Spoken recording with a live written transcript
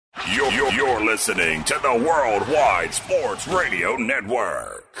You're listening to the Worldwide Sports Radio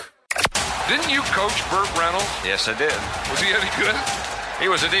Network. Didn't you coach Burt Reynolds? Yes, I did. Was he any good? He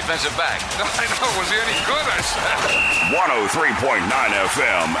was a defensive back. I know. Was he any good, I said? 103.9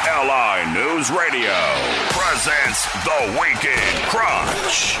 FM LI News Radio presents The Weekend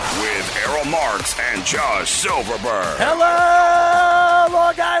Crunch with Errol Marks and Josh Silverberg. Hello,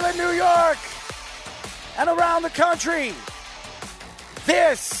 Long Island, New York, and around the country.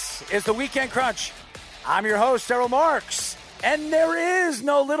 This is The Weekend Crunch. I'm your host, Errol Marks. And there is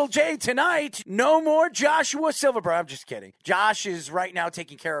no little J tonight. No more Joshua Silverberg. I'm just kidding. Josh is right now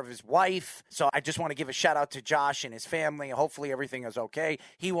taking care of his wife. So I just want to give a shout out to Josh and his family. Hopefully everything is okay.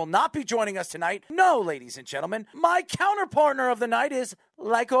 He will not be joining us tonight. No, ladies and gentlemen. My counterpartner of the night is,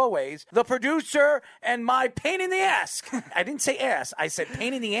 like always, the producer and my pain in the ass. I didn't say ass. I said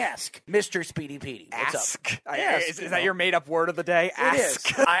pain in the ass. Mr. Speedy Petey. What's Ask. up? Ask, Is that your made-up word of the day? Ask.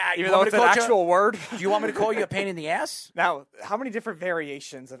 It is. Even though it's an actual word. Do you want me to call you a pain in the ass? Now, how many different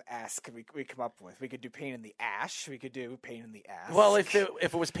variations of ask could we come up with? We could do pain in the ash. We could do pain in the ass. Well, if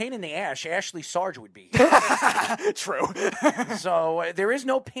it was pain in the ash, Ashley Sarge would be. True. So there is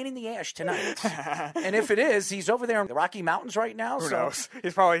no pain in the ash tonight. And if it is, he's over there in the Rocky Mountains right now. Who knows?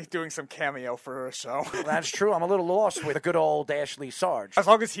 He's probably doing some cameo for a show. That's true. I'm a little lost with the good old Ashley Sarge. As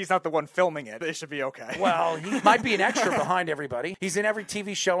long as he's not the one filming it, it should be okay. Well, he might be an extra behind everybody. He's in every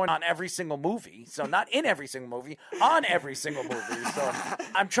TV show and on every single movie. So not in every single movie, on every single movie. So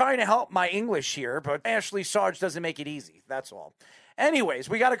I'm trying to help my English here, but Ashley Sarge doesn't make it easy. That's all. Anyways,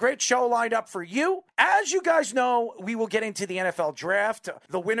 we got a great show lined up for you. As you guys know, we will get into the NFL draft.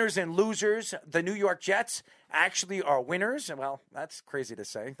 The winners and losers, the New York Jets actually are winners. Well, that's crazy to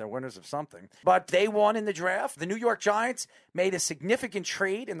say. They're winners of something. But they won in the draft. The New York Giants made a significant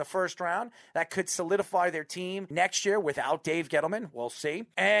trade in the first round that could solidify their team next year without Dave Gettleman. We'll see.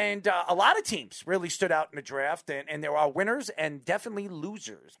 And a lot of teams really stood out in the draft, and there are winners and definitely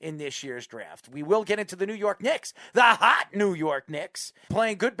losers in this year's draft. We will get into the New York Knicks, the hot New York Knicks,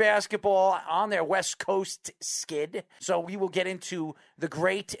 playing good basketball on their West Coast skid. So we will get into the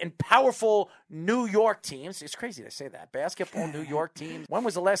great and powerful New York teams. It's crazy to say that. Basketball New York teams. When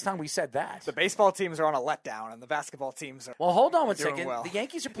was the last time we said that? The baseball teams are on a letdown, and the basketball teams are Well, hold on one doing second. well. The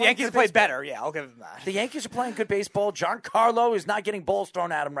Yankees are The playing Yankees good played baseball. better. Yeah, I'll give them that. The Yankees are playing good baseball. Giancarlo is not getting balls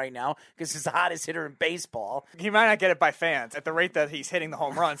thrown at him right now because he's the hottest hitter in baseball. He might not get it by fans. At the rate that he's hitting the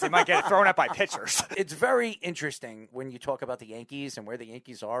home runs, he might get it thrown at by pitchers. It's very interesting when you talk about the Yankees and where the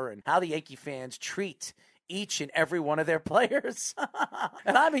Yankees are and how the Yankee fans treat each and every one of their players.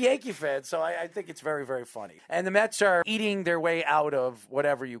 And I'm a Yankee fan, so I think it's very, very funny. And the Mets are eating their way out of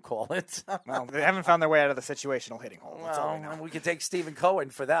whatever you call it. Well, they haven't found their way out of the situational hitting hole. That's all I know. We could take Stephen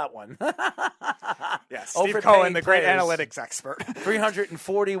Cohen for that one. Yes, Steve Overpaid Cohen, the great players. analytics expert.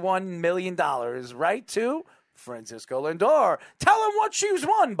 $341 million, right to Francisco Lindor. Tell him what she's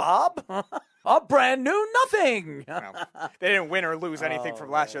won, Bob. A brand new nothing. Well, they didn't win or lose anything from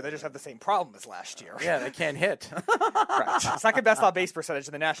last year. They just have the same problem as last year. Yeah, they can't hit. Right. Second best on base percentage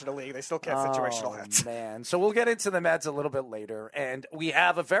in the National League. They still can't situational hits. Man. So we'll get into the Mets a little bit later. And we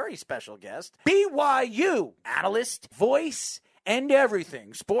have a very special guest. BYU analyst, voice, and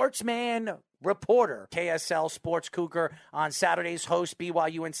everything. Sportsman, reporter, KSL Sports Cougar on Saturdays, host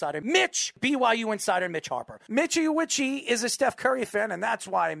BYU Insider Mitch, BYU Insider Mitch Harper. Mitchy Witchy is a Steph Curry fan, and that's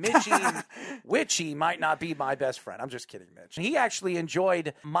why Mitchy Witchy might not be my best friend. I'm just kidding, Mitch. He actually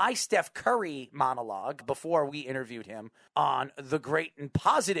enjoyed my Steph Curry monologue before we interviewed him on the great and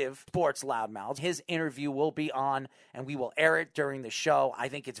positive Sports Loudmouths. His interview will be on, and we will air it during the show. I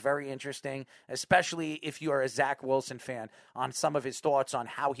think it's very interesting, especially if you are a Zach Wilson fan, on some of his thoughts on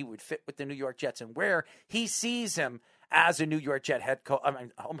how he would fit with the New York Jets and where he sees him as a New York Jet head coach. I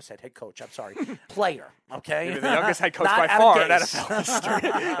mean, I almost said head coach. I'm sorry. Player, okay? Maybe the youngest head coach Not by Adam far in Gase. NFL history,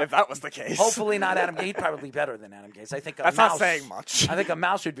 if that was the case. Hopefully not Adam Gase. He'd probably be better than Adam Gase. I think That's not saying much. I think a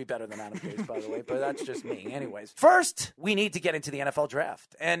mouse would be better than Adam Gase, by the way, but that's just me. Anyways, first, we need to get into the NFL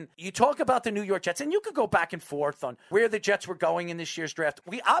draft. And you talk about the New York Jets, and you could go back and forth on where the Jets were going in this year's draft.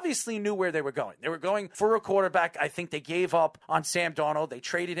 We obviously knew where they were going. They were going for a quarterback. I think they gave up on Sam Darnold. They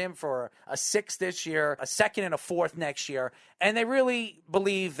traded him for a sixth this year, a second and a fourth next year. And they really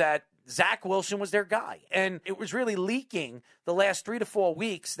believe that Zach Wilson was their guy. And it was really leaking the last 3 to 4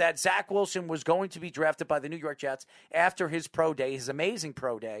 weeks that Zach Wilson was going to be drafted by the New York Jets after his pro day, his amazing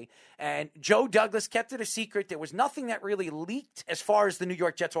pro day. And Joe Douglas kept it a secret. There was nothing that really leaked as far as the New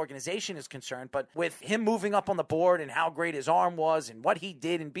York Jets organization is concerned. But with him moving up on the board and how great his arm was and what he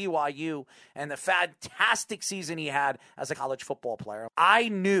did in BYU and the fantastic season he had as a college football player, I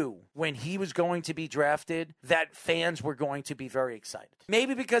knew when he was going to be drafted that fans were going to be very excited.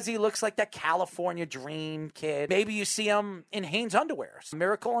 Maybe because he looks like that California dream kid. Maybe you see him in Hanes underwears,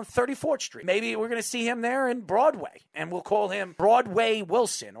 Miracle on 34th Street. Maybe we're going to see him there in Broadway, and we'll call him Broadway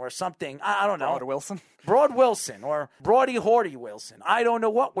Wilson or something. I don't know. Broad Wilson? Broad Wilson or Broady Horty Wilson. I don't know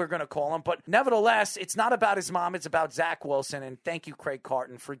what we're going to call him, but nevertheless, it's not about his mom. It's about Zach Wilson, and thank you, Craig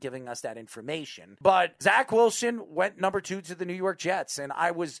Carton, for giving us that information. But Zach Wilson went number 2 to the New York Jets, and I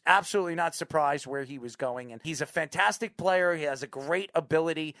was absolutely not surprised where he was going. And he's a fantastic player. He has a great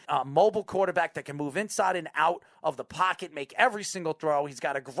ability, mobile quarterback that can move inside and out of the pocket, make every single throw. He's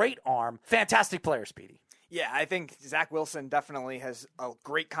got a great arm. Fantastic player, Speedy. Yeah, I think Zach Wilson definitely has a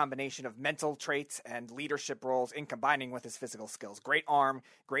great combination of mental traits and leadership roles in combining with his physical skills. Great arm,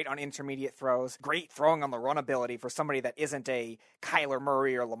 great on intermediate throws, great throwing on the run ability for somebody that isn't a Kyler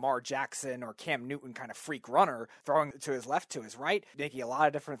Murray or Lamar Jackson or Cam Newton kind of freak runner, throwing to his left, to his right, making a lot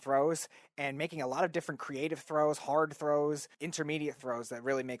of different throws and making a lot of different creative throws, hard throws, intermediate throws that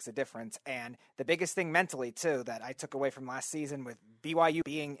really makes a difference. And the biggest thing mentally, too, that I took away from last season with BYU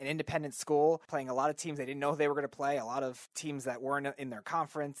being an independent school, playing a lot of teams they didn't know they were going to play, a lot of teams that weren't in their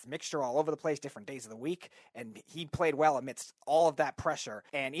conference, mixture all over the place, different days of the week, and he played well amidst all of that pressure.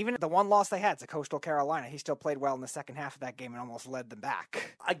 And even the one loss they had to Coastal Carolina, he still played well in the second half of that game and almost led them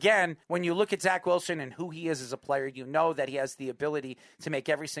back. Again, when you look at Zach Wilson and who he is as a player, you know that he has the ability to make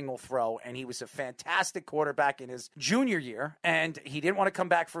every single throw, and he was a fantastic quarterback in his junior year, and he didn't want to come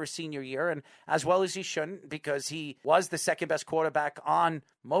back for his senior year, and as well as he shouldn't, because he was the second best quarterback on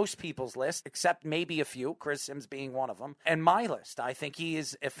most people's list, except maybe a few, Chris Sims being one of them, and my list. I think he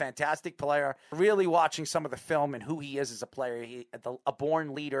is a fantastic player. Really watching some of the film and who he is as a player, a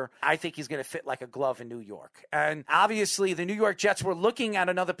born leader, I think he's going to fit like a glove in New York. And obviously, the New York Jets were looking at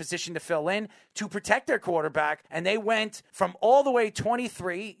another position to fill in to protect their quarterback, and they went from all the way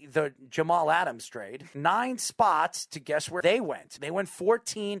 23, the Jamal Adams trade, 9 spots to guess where they went. They went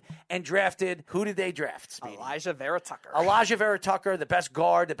 14 and drafted, who did they draft, Speedy? Elijah Vera Tucker. Elijah Vera Tucker, the best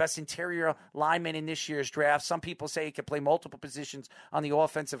guard, the best interior lineman in this year's draft. Some people say he can play multiple positions on the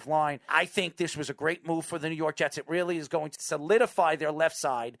offensive line. I think this was a great move for the New York Jets. It really is going to solidify their left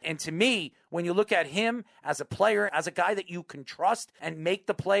side. And to me, when you look at him as a player, as a guy that you can trust and make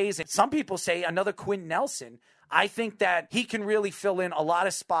the plays, and some people say another Quinn Nelson, I think that he can really fill in a lot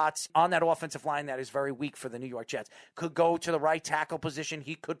of spots on that offensive line that is very weak for the New York Jets. Could go to the right tackle position.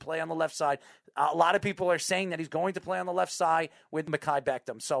 He could play on the left side. A lot of people are saying that he's going to play on the left side with Mekhi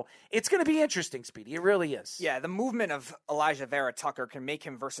Beckham. So it's going to be interesting, Speedy. It really is. Yeah, the movement of Elijah Vera Tucker can make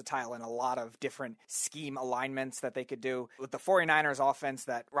him versatile in a lot of different scheme alignments that they could do. With the 49ers offense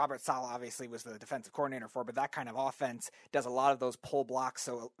that Robert Saleh obviously was the defensive coordinator for, but that kind of offense does a lot of those pull blocks.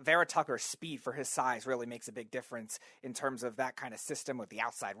 So Vera Tucker's speed for his size really makes a big difference in terms of that kind of system with the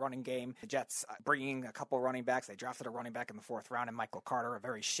outside running game. The Jets bringing a couple running backs. They drafted a running back in the 4th round, and Michael Carter, a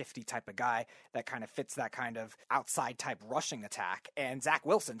very shifty type of guy that kind of fits that kind of outside type rushing attack. And Zach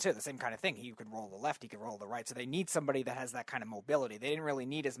Wilson, too, the same kind of thing. He could roll the left, he could roll the right. So they need somebody that has that kind of mobility. They didn't really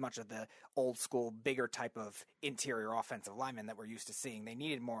need as much of the old school, bigger type of interior offensive lineman that we're used to seeing. They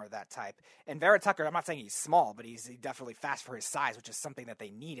needed more of that type. And Vera Tucker, I'm not saying he's small, but he's definitely fast for his size, which is something that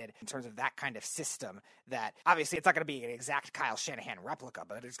they needed in terms of that kind of system that obviously it's not going to be an exact Kyle Shanahan replica,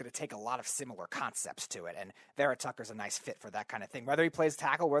 but it's going to take a lot of similar concepts to it. And Vera Tucker's a nice fit for that kind of thing, whether he plays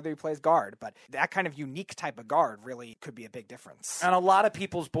tackle, whether he plays guard. But that kind of unique type of guard really could be a big difference. On a lot of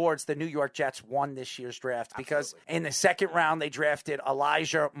people's boards, the New York Jets won this year's draft because in the 2nd round, they drafted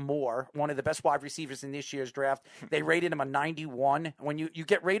Elijah Moore, one of the best wide receivers in this year's draft. They rated him a 91. When you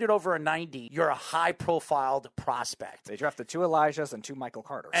get rated over a 90, you're a high-profiled prospect. They drafted 2 Elijahs and 2 Michael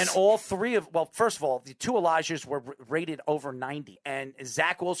Carters. And all 3 of, well, first of all, the 2 Elijahs were rated over 90, and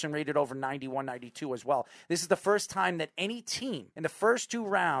Zach Wilson rated over 91, 92 as well. This is the first time that any team in the first 2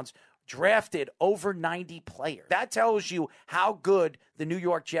 rounds drafted over 90 players. That tells you how good the New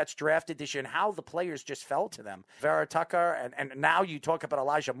York Jets drafted this year and how the players just fell to them. Vera Tucker, and now you talk about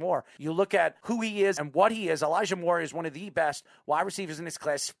Elijah Moore. You look at who he is and what he is. Elijah Moore is one of the best wide receivers in this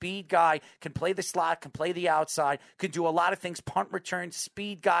class. Speed guy, can play the slot, can play the outside, can do a lot of things. Punt return,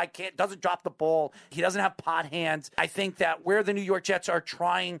 speed guy, doesn't drop the ball. He doesn't have pot hands. I think that where the New York Jets are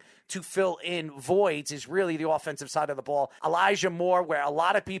trying to fill in voids is really the offensive side of the ball. Elijah Moore, where a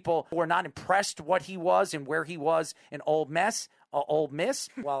lot of people were not impressed what he was and where he was in Ole Miss. Old Miss?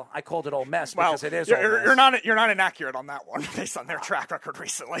 Well, I called it Ole Miss because it is Ole Miss. You're not inaccurate on that one based on their track record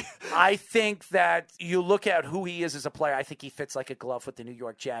recently. I think that you look at who he is as a player, I think he fits like a glove with the New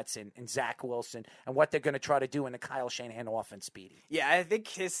York Jets and Zach Wilson and what they're going to try to do in the Kyle Shanahan offense, Speedy. Yeah, I think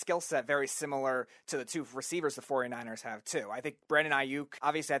his skill set very similar to the two receivers the 49ers have, too. I think Brandon Ayuk,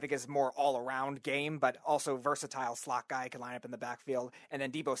 obviously, I think is more all-around game, but also versatile slot guy, can line up in the backfield. And then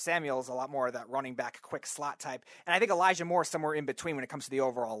Deebo Samuel's a lot more of that running back, quick slot type. And I think Elijah Moore somewhere in between when it comes to the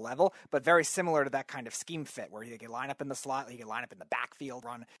overall level, but very similar to that kind of scheme fit where he can line up in the slot, he can line up in the backfield,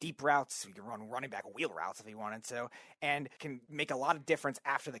 run deep routes, he can run running back wheel routes if he wanted to, and can make a lot of difference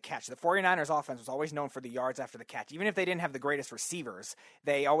after the catch. The 49ers offense was always known for the yards after the catch. Even if they didn't have the greatest receivers,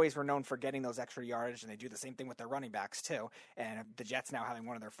 they always were known for getting those extra yardage, and they do the same thing with their running backs too. And the Jets now having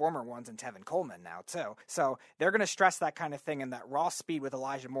one of their former ones in Tevin Coleman now too. So they're going to stress that kind of thing, and that raw speed with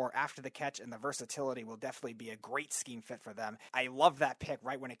Elijah Moore after the catch and the versatility will definitely be a great scheme fit for them. I love that pick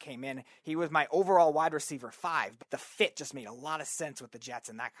right when it came in. He was my overall wide receiver 5, but the fit just made a lot of sense with the Jets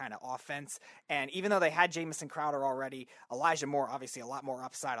and that kind of offense. And even though they had Jamison Crowder already, Elijah Moore, obviously a lot more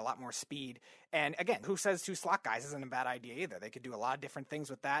upside, a lot more speed. And again, who says 2 slot guys isn't a bad idea either. They could do a lot of different things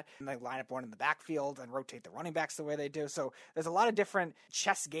with that. And they line up one in the backfield and rotate the running backs the way they do. So there's a lot of different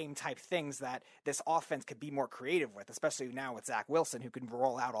chess game type things that this offense could be more creative with, especially now with Zach Wilson, who can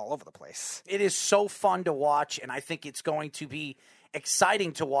roll out all over the place. It is so fun to watch, and I think it's going to be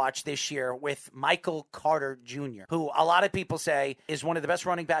exciting to watch this year with Michael Carter Jr., who a lot of people say is one of the best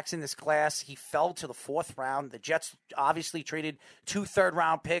running backs in this class. He fell to the 4th round. The Jets obviously traded 2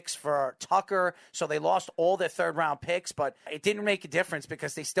 third-round picks for Tucker, so they lost all their third-round picks, but it didn't make a difference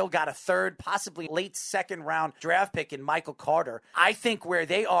because they still got a third, possibly late second-round draft pick in Michael Carter. I think where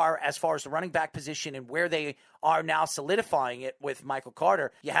they are as far as the running back position and where they are now solidifying it with Michael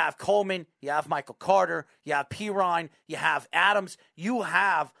Carter. You have Coleman, you have Michael Carter, you have Pirine, you have Adams. You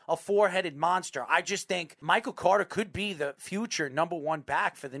have a 4-headed monster. I just think Michael Carter could be the future number 1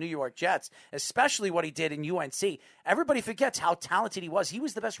 back for the New York Jets, especially what he did in UNC. Everybody forgets how talented he was. He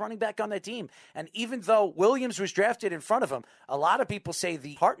was the best running back on that team. And even though Williams was drafted in front of him, a lot of people say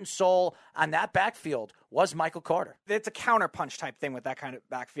the heart and soul on that backfield was Michael Carter. It's a counterpunch type thing with that kind of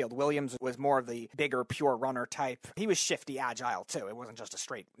backfield. Williams was more of the bigger, pure runner type. He was shifty, agile, too. It wasn't just a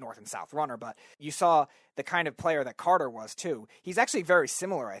straight north and south runner, but you saw the kind of player that Carter was, too. He's actually very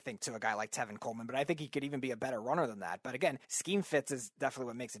similar, I think, to a guy like Tevin Coleman, but I think he could even be a better runner than that. But again, scheme fits is definitely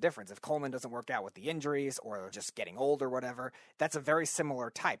what makes a difference. If Coleman doesn't work out with the injuries or just getting old or whatever, that's a very similar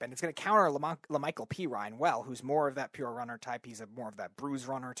type. And it's going to counter LaMichael Pirine well, who's more of that pure runner type. He's more of that bruise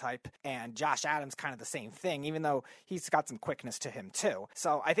runner type. And Josh Adams, kind of the same thing, even though he's got some quickness to him, too.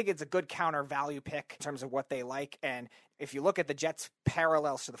 So I think it's a good counter value pick in terms of what they like. And if you look at the Jets'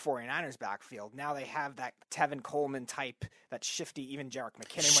 parallels to the 49ers backfield, now they have that Tevin Coleman type, that shifty, even Jerick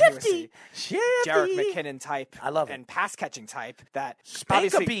McKinnon. Jerick McKinnon type. I love it. And pass-catching type that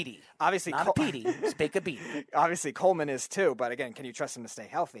obviously not a Beatty. Spake-a-beatty. Obviously, Coleman is too, but again, can you trust him to stay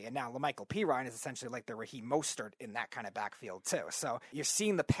healthy? And now LaMichael Pirine is essentially like the Raheem Mostert in that kind of backfield too. So you're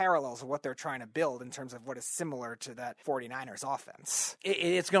seeing the parallels of what they're trying to build in terms of what is similar to that 49ers offense.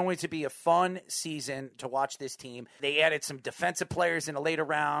 It's going to be a fun season to watch this team. They added some defensive players in the later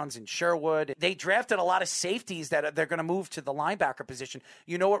rounds in Sherwood. They drafted a lot of safeties that they're going to move to the linebacker position.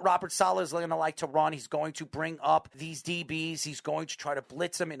 You know what Robert Saleh is going to like to run? He's going to bring up these DBs. He's going to try to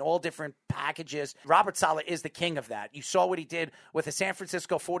blitz them in all different packages. Robert Saleh is the king of that. You saw what he did with a San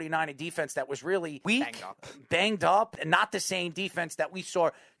Francisco 49er defense that was really weak, banged up, and not the same defense that we saw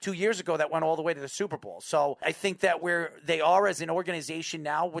 2 years ago that went all the way to the Super Bowl. So I think that where they are as an organization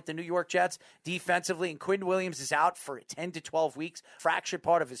now with the New York Jets defensively, and Quinn Williams is out for 10 to 12 weeks, fractured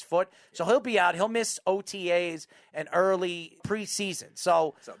part of his foot. So he'll be out. He'll miss OTAs and early preseason.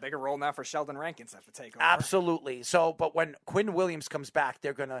 So bigger role now for Sheldon Rankins have to take over. Absolutely. So, but when Quinn Williams comes back,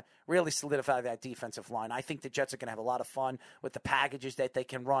 they're going to really solidify that defensive line. I think the Jets are going to have a lot of fun with the packages that they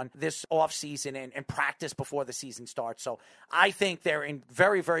can run this offseason and practice before the season starts. So I think they're in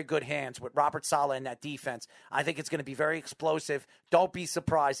very, very good hands with Robert Saleh and that defense. I think it's going to be very explosive. Don't be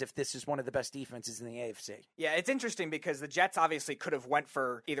surprised if this is one of the best defenses in the AFC. Yeah, it's interesting because the Jets obviously could have went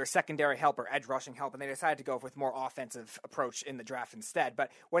for either secondary help or edge rushing help, and they decided to go with more offensive approach in the draft instead. But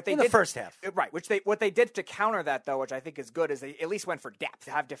what they did in the first half, right? What they did to counter that, though, which I think is good, is they at least went for depth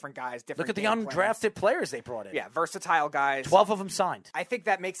to have different guys. Look at the undrafted players they brought in. Yeah, versatile guys. 12 of them signed. I think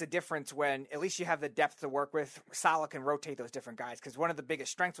that makes a difference when at least you have the depth to work with. Saleh can rotate those different guys because one of the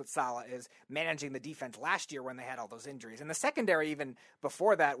biggest strengths with Saleh is managing the defense last year when they had all those injuries. And the secondary, even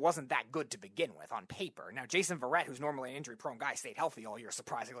before that, wasn't that good to begin with on paper. Now, Jason Verrett, who's normally an injury-prone guy, stayed healthy all year,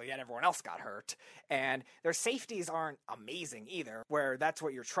 surprisingly, yet everyone else got hurt. And their safeties aren't amazing either, where that's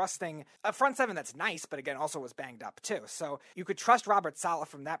what you're trusting. A front seven that's nice, but again, also was banged up too. So you could trust Robert Saleh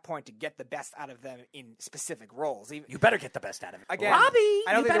from that point to get the best out of them in specific roles. You better get the best out of it. Again, Robbie,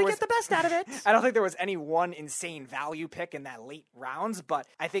 you better get the best out of it. I don't think there was any one insane value pick in that late rounds, but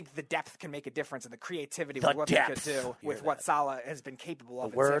I think the depth can make a difference and the creativity with what they could do with what Saleh has been capable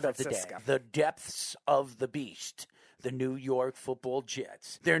of in San Francisco. The depths of the beast. The New York Football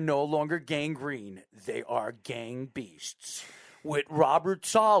Jets. They're no longer gangrene. They are gang beasts. With Robert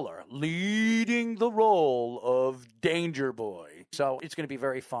Saleh leading the role of Danger Boy. So it's going to be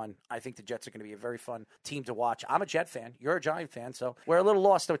very fun. I think the Jets are going to be a very fun team to watch. I'm a Jet fan. You're a Giant fan, so we're a little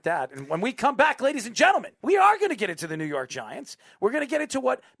lost with that. And when we come back, ladies and gentlemen, we are going to get into the New York Giants. We're going to get into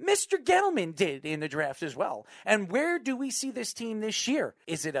what Mr. Gettleman did in the draft as well. And where do we see this team this year?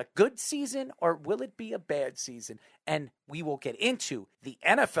 Is it a good season or will it be a bad season? And we will get into the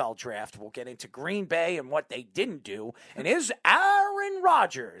NFL draft. We'll get into Green Bay and what they didn't do. And is Aaron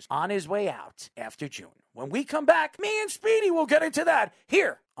Rodgers on his way out after June? When we come back, me and Speedy will get into that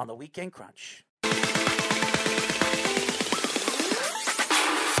here on the Weekend Crunch. We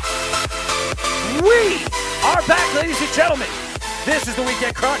are back, ladies and gentlemen. This is the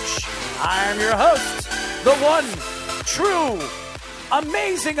Weekend Crunch. I am your host, the one true,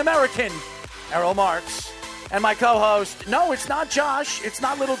 amazing American, Errol Marks. And my co-host, no, it's not Josh, it's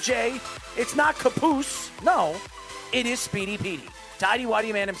not Little J, it's not Caboose. No, it is Speedy Petey, Tidy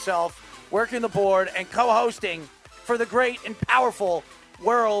Whitey Man himself, working the board and co-hosting for the great and powerful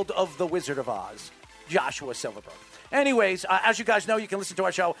world of the Wizard of Oz, Joshua Silverberg. Anyways, as you guys know, you can listen to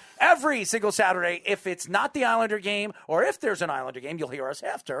our show every single Saturday. If it's not the Islander game, or if there's an Islander game, you'll hear us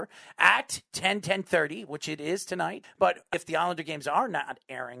after at 10:30, which it is tonight. But if the Islander games are not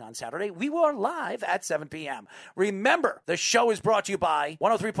airing on Saturday, we are live at 7 p.m. Remember, the show is brought to you by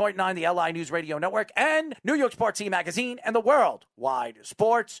 103.9, the LI News Radio Network, and New York Sports Team Magazine, and the World Wide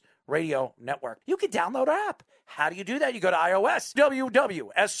Sports Radio Network. You can download our app. How do you do that? You go to iOS,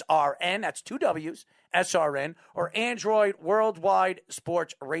 WWSRN, that's 2 W's, SRN, or Android Worldwide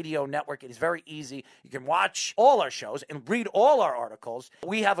Sports Radio Network. It is very easy. You can watch all our shows and read all our articles.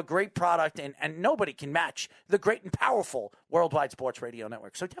 We have a great product, and nobody can match the great and powerful Worldwide Sports Radio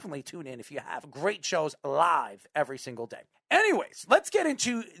Network. So definitely tune in if you have great shows live every single day. Anyways, let's get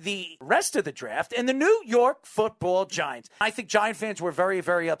into the rest of the draft and the New York Football Giants. I think Giant fans were very,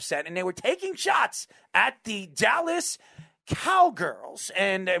 very upset, and they were taking shots at the Dallas Cowgirls,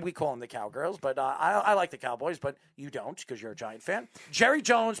 and we call them the Cowgirls, but I like the Cowboys, but you don't because you're a Giant fan. Jerry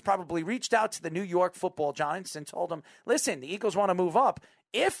Jones probably reached out to the New York Football Giants and told them, listen, the Eagles want to move up.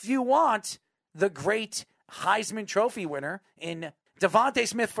 If you want the great Heisman Trophy winner in Devontae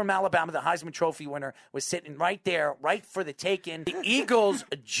Smith from Alabama, the Heisman Trophy winner, was sitting right there, right for the taking. The Eagles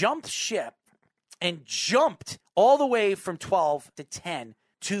jumped ship and jumped all the way from 12 to 10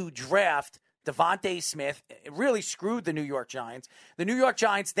 to draft Devontae Smith. It really screwed the New York Giants. The New York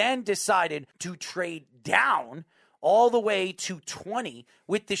Giants then decided to trade down all the way to 20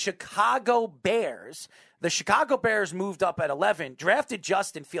 with the Chicago Bears. The Chicago Bears moved up at 11, drafted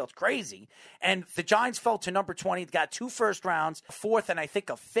Justin Fields, crazy, and the Giants fell to number 20, got 2 first rounds, a 4th and I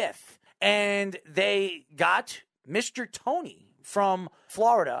think a 5th, and they got Mr. Tony from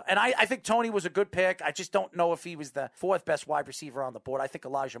Florida. And I think Tony was a good pick. I just don't know if he was the 4th best wide receiver on the board. I think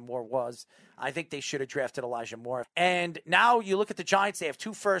Elijah Moore was. I think they should have drafted Elijah Moore. And now you look at the Giants, they have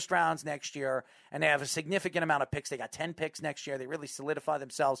 2 first rounds next year, and they have a significant amount of picks. They got 10 picks next year. They really solidify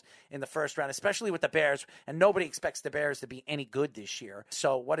themselves in the first round, especially with the Bears. And nobody expects the Bears to be any good this year.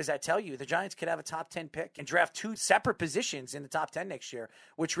 So what does that tell you? The Giants could have a top 10 pick and draft 2 separate positions in the top 10 next year,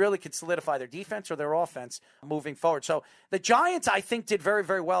 which really could solidify their defense or their offense moving forward. So the Giants, I think, did very,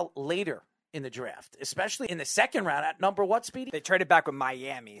 very well later in the draft, especially in the second round at number what, Speedy? They traded back with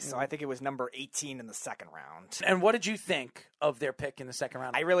Miami, so I think it was number 18 in the second round. And what did you think of their pick in the second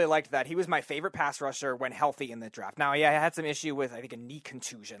round? I really liked that. He was my favorite pass rusher when healthy in the draft. Now, yeah, I had some issue with, I think, a knee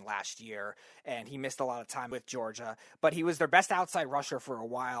contusion last year, and he missed a lot of time with Georgia, but he was their best outside rusher for a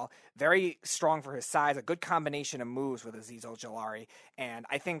while. Very strong for his size, a good combination of moves with Azeez Ojulari, and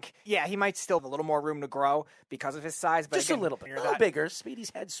I think, yeah, he might still have a little more room to grow because of his size. But just again, a little bit. A little bigger.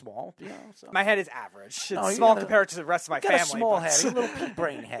 Speedy's head's small, you know. So. My head is average. It's small compared to the rest of my family. Got a small head, a little pea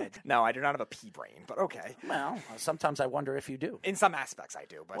brain head. No, I do not have a pea brain, but okay. Well, sometimes I wonder if you do. In some aspects, I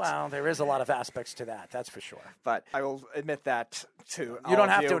do. But Well, there is a lot of aspects to that, that's for sure. But I will admit that to You don't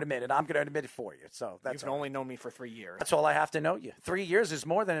have to admit it. I'm going to admit it for you. So that's You've only known me for 3 years. That's all I have to know you. 3 years is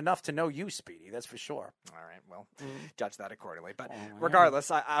more than enough to know you, Speedy. That's for sure. All right, well, judge that accordingly. But regardless,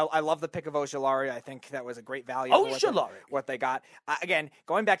 I love the pick of Ojulari. I think that was a great value for what they got. Again,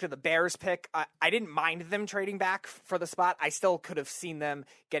 going back to the Bears pick, I didn't mind them trading back for the spot. I still could have seen them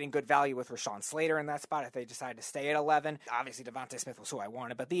getting good value with Rashawn Slater in that spot if they decided to stay at 11. Obviously, Devontae Smith was who I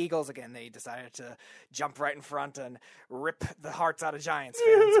wanted, but the Eagles, again, they decided to jump right in front and rip the hearts out of Giants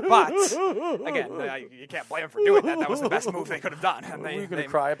fans. But, again, you can't blame them for doing that. That was the best move they could have done. And Are you going to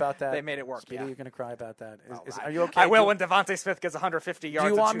cry about that? They made it work, Speedy, yeah. You're going to cry about that. Are you okay? I will when Devontae Smith gets 150 yards.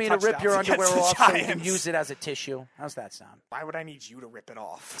 Do you want and me 2 to rip your touchdowns underwear against off the so you can Giants. use it as a tissue? How's that sound? Why would I need you to rip it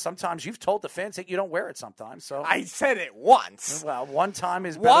off? Sometimes you've told the fans that you don't wear it sometimes. So I said it once. Well, one time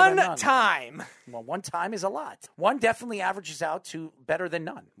is better than none. One time. Well, one time is a lot. One definitely averages out to better than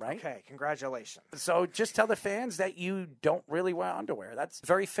none, right? Okay, congratulations. So just tell the fans that you don't really wear underwear. That's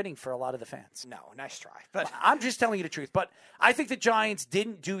very fitting for a lot of the fans. No, nice try. But I'm just telling you the truth. But I think the Giants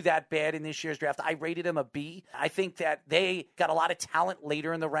didn't do that bad in this year's draft. I rated them a B. I think that they got a lot of talent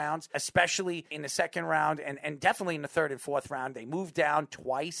later in the rounds, especially in the second round and definitely in the third and fourth round. They moved down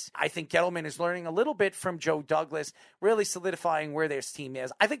twice. I think Gettleman is learning a little bit from Joe Douglas, really solidifying where their team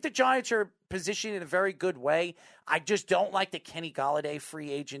is. I think the Giants are positioned in a very good way. I just don't like the Kenny Golladay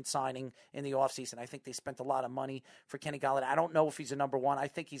free agent signing in the offseason. I think they spent a lot of money for Kenny Golladay. I don't know if he's a number one. I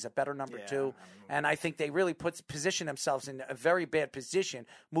think he's a better number two. And I think they really position themselves in a very bad position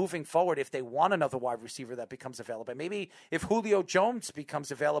moving forward if they want another wide receiver that becomes available. Maybe if Julio Jones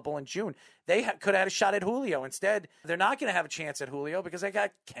becomes available in June, they could have had a shot at Julio. Instead, they're not going to have a chance at Julio because they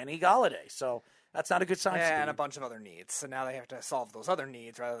got Kenny Golladay. So that's not a good sign. And a bunch of other needs. So now they have to solve those other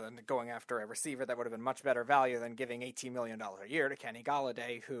needs rather than going after a receiver that would have been much better value than giving $18 million a year to Kenny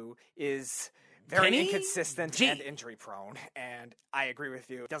Golladay, who is very inconsistent and injury prone. And I agree with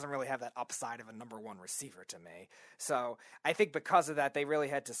you. He doesn't really have that upside of a number one receiver to me. So I think because of that, they really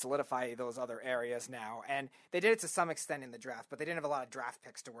had to solidify those other areas now. And they did it to some extent in the draft, but they didn't have a lot of draft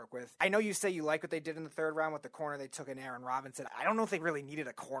picks to work with. I know you say you like what they did in the third round with the corner they took in Aaron Robinson. I don't know if they really needed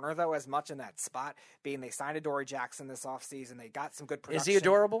a corner, though, as much in that spot, being they signed Adoree Jackson this offseason. They got some good production. Is he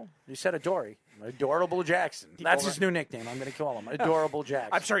adorable? You said Adoree. Adorable Jackson. That's his new nickname. I'm going to call him Adorable Jackson.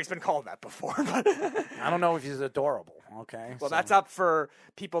 I'm sure he's been called that before, but I don't know if he's adorable. Okay. Well, that's up for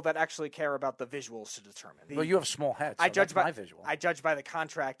people that actually care about the visuals to determine. Well, you have small heads. So I judge by my visual. I judge by the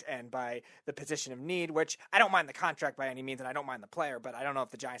contract and by the position of need, which I don't mind the contract by any means, and I don't mind the player, but I don't know if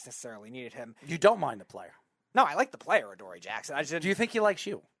the Giants necessarily needed him. You don't mind the player. No, I like the player, Adoree Jackson. Do you think he likes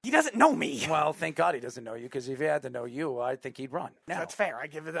you? He doesn't know me. Well, thank God he doesn't know you, because if he had to know you, I think he'd run. Now, that's fair. I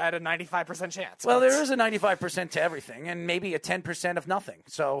give that a 95% chance. Well, there is a 95% to everything, and maybe a 10% of nothing.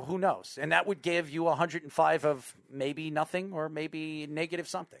 So who knows? And that would give you 105 of maybe nothing or maybe negative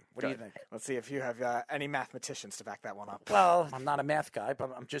something. What do you think? Let's see if you have any mathematicians to back that one up. Well, I'm not a math guy, but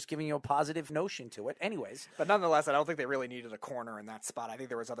I'm just giving you a positive notion to it. Anyways. But nonetheless, I don't think they really needed a corner in that spot. I think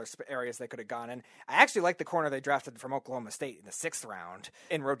there was other areas they could have gone in. I actually like the corner they drafted from Oklahoma State in the 6th round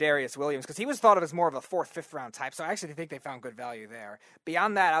in Rodarius Williams, because he was thought of as more of a 4th, 5th round type. So I actually think they found good value there.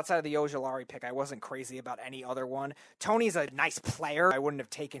 Beyond that, outside of the Ojulari pick, I wasn't crazy about any other one. Tony's a nice player. I wouldn't have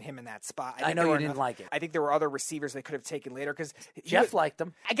taken him in that spot. I know you didn't like it. I think there were other receivers they could have taken later because Jeff liked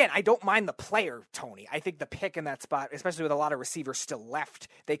them. Again, I don't mind the player, Tony. I think the pick in that spot, especially with a lot of receivers still left,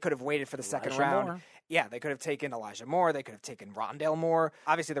 they could have waited for the second round. Moore. Yeah, they could have taken Elijah Moore. They could have taken Rondale Moore.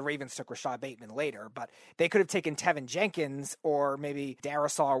 Obviously, the Ravens took Rashad Bateman later, but they could have taken Tevin Jenkins or maybe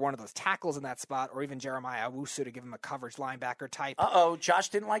Darisaw or one of those tackles in that spot, or even Jeremiah Owusu to give him a coverage linebacker type. Josh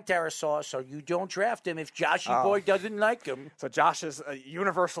didn't like Darisaw, so you don't draft him if Joshy Boy doesn't like him. So Josh is a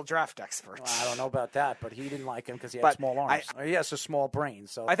universal draft expert. Well, I don't know about that, but he didn't like him because he had small arms. He has a small brain.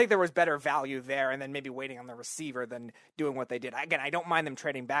 So I think there was better value there, and then maybe waiting on the receiver than doing what they did. Again, I don't mind them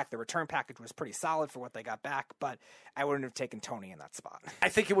trading back. The return package was pretty solid for what they got back, but I wouldn't have taken Tony in that spot. I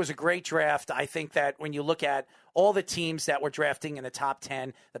think it was a great draft. I think that when you look at all the teams that were drafting in the top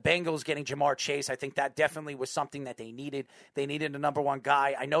 10, the Bengals getting Jamar Chase, I think that definitely was something that they needed. They needed a number one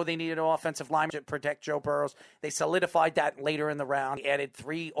guy. I know they needed an offensive lineman to protect Joe Burrows. They solidified that later in the round. They added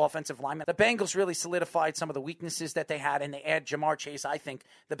 3 offensive linemen. The Bengals really solidified some of the weaknesses that they had, and they add Jamar Chase, I think,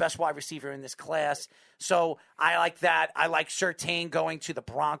 the best wide receiver in this class. So I like that. I like Surtain going to the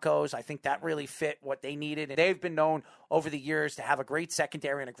Broncos. I think that really fit what they needed. And they've been known over the years to have a great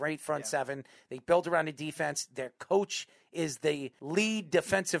secondary and a great front seven. They build around the defense. Their coach is the lead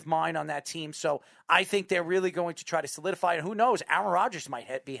defensive mind on that team. So I think they're really going to try to solidify it. Who knows? Aaron Rodgers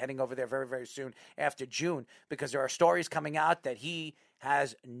might be heading over there very, very soon after June, because there are stories coming out that he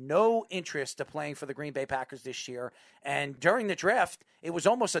has no interest of playing for the Green Bay Packers this year. And during the draft, it was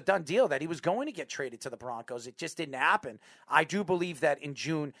almost a done deal that he was going to get traded to the Broncos. It just didn't happen. I do believe that in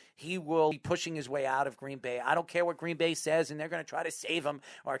June, he will be pushing his way out of Green Bay. I don't care what Green Bay says, and they're going to try to save him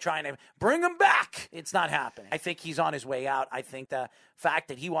or trying to bring him back. It's not happening. I think he's on his way out. I think the fact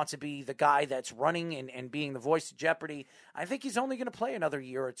that he wants to be the guy that's running and being the voice of Jeopardy, I think he's only going to play another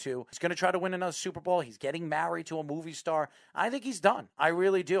year or two. He's going to try to win another Super Bowl. He's getting married to a movie star. I think he's done. I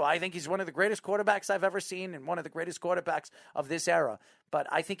really do. I think he's one of the greatest quarterbacks I've ever seen and one of the greatest quarterbacks of this era. But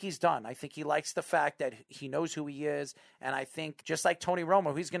I think he's done. I think he likes the fact that he knows who he is. And I think just like Tony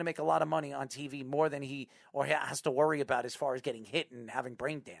Romo, he's going to make a lot of money on TV more than he has to worry about as far as getting hit and having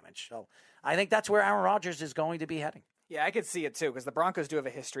brain damage. So I think that's where Aaron Rodgers is going to be heading. Yeah, I could see it too, because the Broncos do have a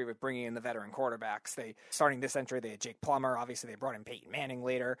history with bringing in the veteran quarterbacks. Starting this century, they had Jake Plummer. Obviously, they brought in Peyton Manning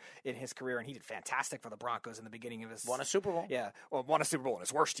later in his career, and he did fantastic for the Broncos in the beginning of his... Won a Super Bowl. Yeah, well, won a Super Bowl in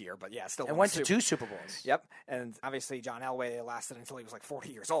his worst year, but yeah, still and went to 2 Super Bowls. Yep, and obviously John Elway lasted until he was like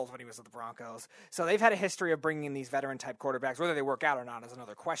 40 years old when he was with the Broncos. So they've had a history of bringing in these veteran-type quarterbacks. Whether they work out or not is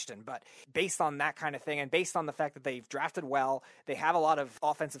another question, but based on that kind of thing, and based on the fact that they've drafted well, they have a lot of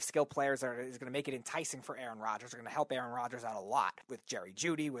offensive skill players that is going to make it enticing for Aaron Rodgers. They're going to help Aaron Rodgers out a lot. With Jerry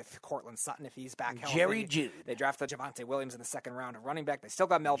Jeudy, with Cortland Sutton if he's back healthy. Jerry Jeudy. They drafted Javonte Williams in the second round of running back. They still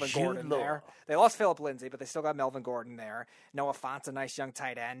got Melvin Gordon there. They lost Phillip Lindsay, but they still got Melvin Gordon there. Noah Fant's a nice young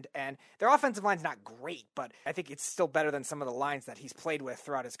tight end. And their offensive line's not great, but I think it's still better than some of the lines that he's played with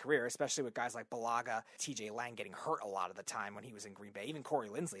throughout his career, especially with guys like Balaga, TJ Lang getting hurt a lot of the time when he was in Green Bay. Even Corey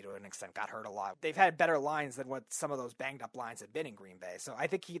Linsley, to an extent, got hurt a lot. They've had better lines than what some of those banged-up lines have been in Green Bay. So I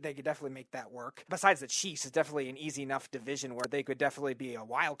think they could definitely make that work. Besides the Chiefs, it's definitely an easy enough division where they could definitely be a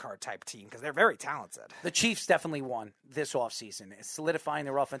wild card type team because they're very talented. The Chiefs definitely won this offseason, solidifying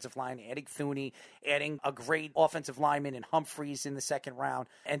their offensive line, adding Thuney, adding a great offensive lineman in Humphreys in the second round,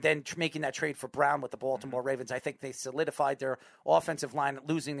 and then making that trade for Brown with the Baltimore Ravens. I think they solidified their offensive line,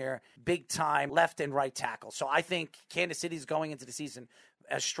 losing their big-time left and right tackle. So I think Kansas City's going into the season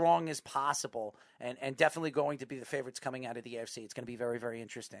as strong as possible and definitely going to be the favorites coming out of the AFC. It's going to be very, very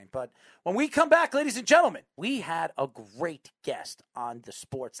interesting. But when we come back, ladies and gentlemen, we had a great guest on the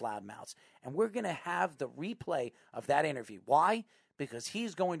Sports Loudmouths, and we're going to have the replay of that interview. Why? Because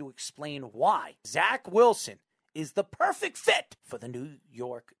he's going to explain why Zach Wilson is the perfect fit for the New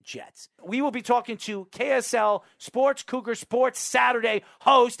York Jets. We will be talking to KSL Sports Cougar Sports Saturday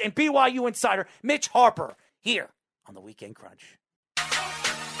host and BYU insider Mitch Harper here on the Weekend Crunch.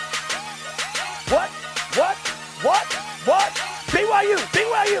 What?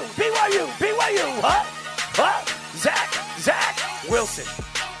 BYU, what? Zach, Wilson.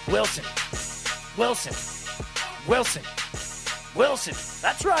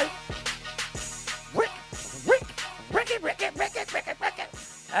 That's right. Ricky.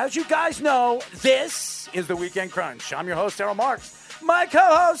 As you guys know, this is the Weekend Crunch. I'm your host, Errol Marks. My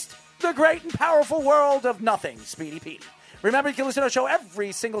co-host, the great and powerful world of nothing, Speedy Petey. Remember, you can listen to our show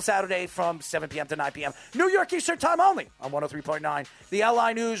every single Saturday from 7 p.m. to 9 p.m. New York Eastern Time only on 103.9, the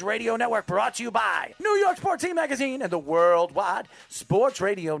LI News Radio Network, brought to you by New York Sports Team Magazine and the Worldwide Sports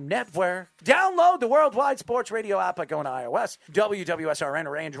Radio Network. Download the Worldwide Sports Radio app by going to iOS, WWSRN,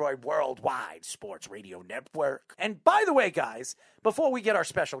 or Android. Worldwide Sports Radio Network. And by the way, guys, before we get our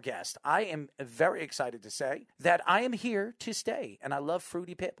special guest, I am very excited to say that I am here to stay, and I love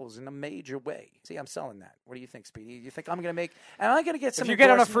Fruity Pebbles in a major way. See, I'm selling that. What do you think, Speedy? You think I'm going to am I going to get some If you get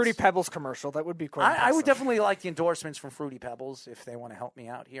on a Fruity Pebbles commercial, that would be quite I would definitely like the endorsements from Fruity Pebbles if they want to help me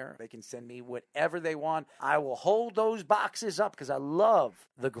out here. They can send me whatever they want. I will hold those boxes up because I love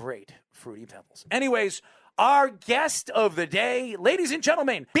the great Fruity Pebbles. Anyways, our guest of the day, ladies and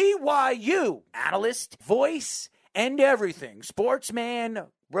gentlemen, BYU analyst, voice, and everything. Sportsman,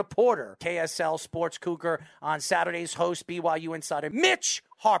 reporter, KSL Sports Cougar on Saturdays, host BYU insider Mitch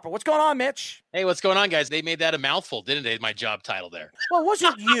Harper. What's going on, Mitch? Hey, what's going on, guys? They made that a mouthful, didn't they? My job title there. Well, it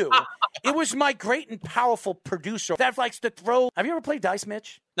wasn't you. It was my great and powerful producer that likes to throw. Have you ever played dice,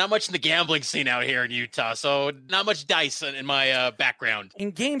 Mitch? Not much in the gambling scene out here in Utah, so not much dice in my background.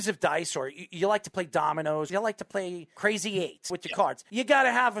 In games of dice, or you like to play dominoes, you like to play crazy eights with your cards, you got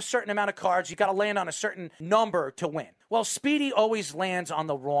to have a certain amount of cards. You got to land on a certain number to win. Well, Speedy always lands on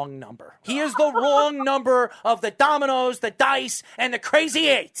the wrong number. He is the wrong number of the dominoes, the dice, and the crazy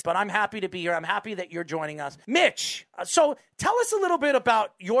eights. But I'm happy to be here. I'm happy that you're joining us. Mitch, so Tell us a little bit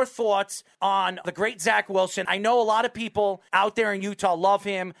about your thoughts on the great Zach Wilson. I know a lot of people out there in Utah love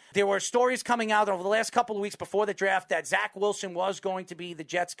him. There were stories coming out over the last couple of weeks before the draft that Zach Wilson was going to be the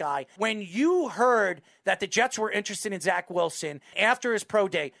Jets guy. When you heard that the Jets were interested in Zach Wilson after his pro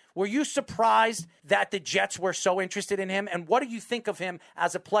day, were you surprised that the Jets were so interested in him? And what do you think of him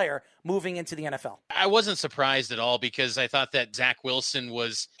as a player moving into the NFL? I wasn't surprised at all because I thought that Zach Wilson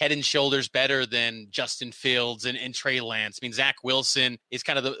was head and shoulders better than Justin Fields and Trey Lance. I mean, Zach Wilson is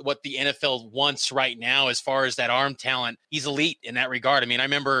kind of what the NFL wants right now as far as that arm talent. He's elite in that regard. I mean, I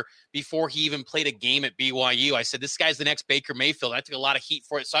remember before he even played a game at BYU, I said, this guy's the next Baker Mayfield. I took a lot of heat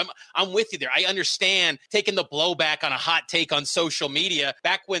for it. So I'm with you there. I understand taking the blowback on a hot take on social media.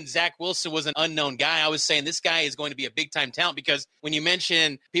 Back when Zach Wilson was an unknown guy, I was saying this guy is going to be a big-time talent because when you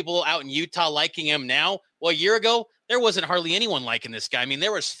mention people out in Utah liking him now, well, a year ago, there wasn't hardly anyone liking this guy. I mean,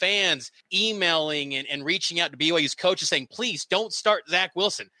 there was fans emailing and reaching out to BYU's coaches saying, please don't start Zach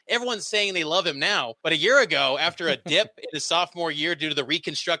Wilson. Everyone's saying they love him now. But a year ago, after a dip in his sophomore year due to the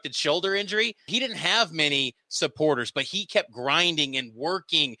reconstructed shoulder injury, he didn't have many supporters, but he kept grinding and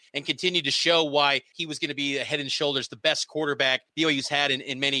working and continued to show why he was going to be head and shoulders the best quarterback BYU's had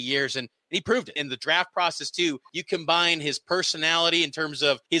in many years. And he proved it in the draft process, too. You combine his personality in terms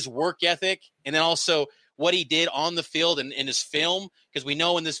of his work ethic and then also what he did on the field and in his film, because we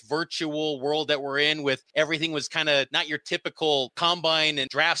know in this virtual world that we're in with everything was kind of not your typical combine and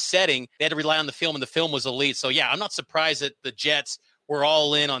draft setting. They had to rely on the film, and the film was elite. So, yeah, I'm not surprised that the Jets were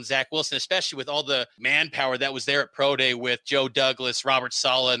all in on Zach Wilson, especially with all the manpower that was there at Pro Day with Joe Douglas, Robert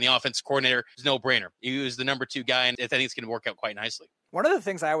Saleh, and the offensive coordinator. It's no brainer. He was the number 2 guy, and I think it's going to work out quite nicely. One of the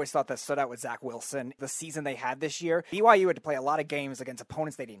things I always thought that stood out with Zach Wilson, the season they had this year, BYU had to play a lot of games against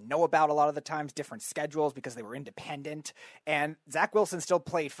opponents they didn't know about a lot of the times, different schedules because they were independent. And Zach Wilson still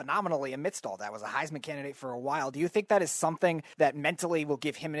played phenomenally amidst all that, was a Heisman candidate for a while. Do you think that is something that mentally will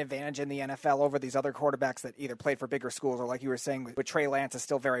give him an advantage in the NFL over these other quarterbacks that either played for bigger schools or, like you were saying, with Trey Lance is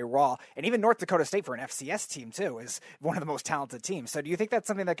still very raw? And even North Dakota State for an FCS team, too, is one of the most talented teams. So do you think that's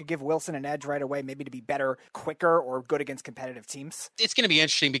something that could give Wilson an edge right away, maybe to be better, quicker, or good against competitive teams? It's going to be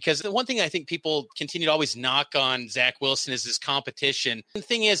interesting because the one thing I think people continue to always knock on Zach Wilson is his competition. The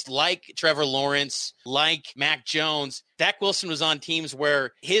thing is, like Trevor Lawrence, like Mac Jones, Zach Wilson was on teams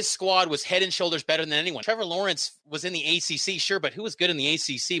where his squad was head and shoulders better than anyone. Trevor Lawrence was in the ACC, sure, but who was good in the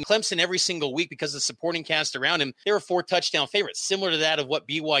ACC? Clemson every single week because of the supporting cast around him. They were 4-touchdown favorites, similar to that of what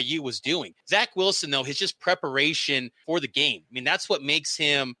BYU was doing. Zach Wilson, though, his just preparation for the game. I mean, that's what makes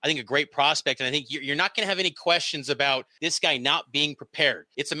him, I think, a great prospect. And I think you're not going to have any questions about this guy not being prepared.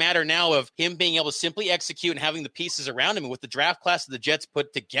 It's a matter now of him being able to simply execute and having the pieces around him. And with the draft class that the Jets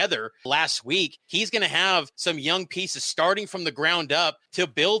put together last week, he's going to have some young pieces starting from the ground up to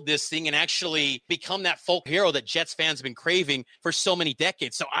build this thing and actually become that folk hero that Jets fans have been craving for so many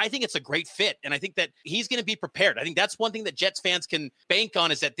decades. So I think it's a great fit. And I think that he's going to be prepared. I think that's one thing that Jets fans can bank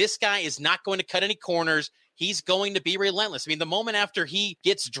on is that this guy is not going to cut any corners. He's going to be relentless. I mean, the moment after he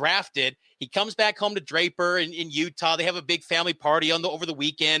gets drafted, he comes back home to Draper in Utah. They have a big family party over the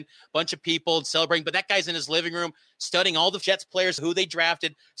weekend, bunch of people celebrating. But that guy's in his living room studying all the Jets players, who they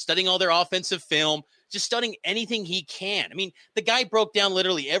drafted, studying all their offensive film, just studying anything he can. I mean, the guy broke down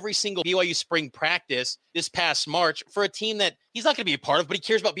literally every single BYU spring practice this past March for a team that he's not going to be a part of, but he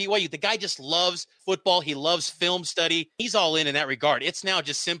cares about BYU. The guy just loves football. He loves film study. He's all in that regard. It's now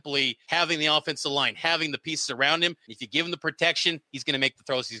just simply having the offensive line, having the pieces around him. If you give him the protection, he's going to make the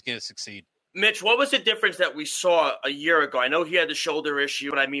throws. He's going to succeed. Mitch, what was the difference that we saw a year ago? I know he had the shoulder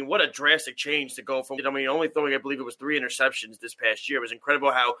issue, but I mean, what a drastic change to go from, only throwing, I believe it was 3 interceptions this past year. It was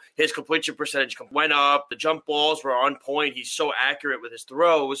incredible how his completion percentage went up. The jump balls were on point. He's so accurate with his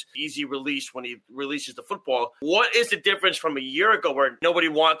throws. Easy release when he releases the football. What is the difference from a year ago where nobody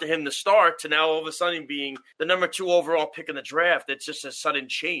wanted him to start to now all of a sudden being the number 2 overall pick in the draft? It's just a sudden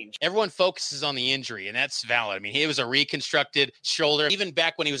change. Everyone focuses on the injury, and that's valid. I mean, he was a reconstructed shoulder. Even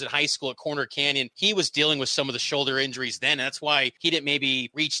back when he was in high school at Corner Canyon, he was dealing with some of the shoulder injuries then, and that's why he didn't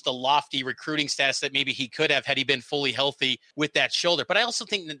maybe reach the lofty recruiting status that maybe he could have had he been fully healthy with that shoulder. But I also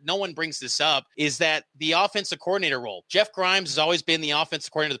think that no one brings this up is that the offensive coordinator role. Jeff Grimes has always been the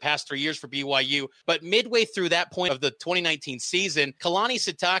offensive coordinator the past 3 years for BYU, but midway through that point of the 2019 season, Kalani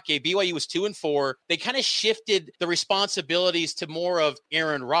Sitake, BYU was 2-4. They kind of shifted the responsibilities to more of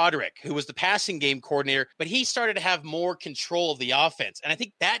Aaron Roderick, who was the passing game coordinator, but he started to have more control of the offense. And I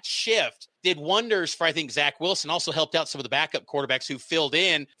think that shift did wonders for, I think, Zach Wilson. Also helped out some of the backup quarterbacks who filled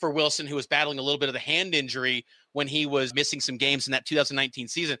in for Wilson, who was battling a little bit of the hand injury when he was missing some games in that 2019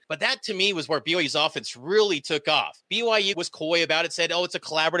 season. But that to me was where BYU's offense really took off. BYU was coy about it, said, oh, it's a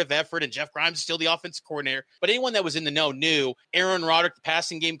collaborative effort, and Jeff Grimes is still the offensive coordinator. But anyone that was in the know knew Aaron Roderick, the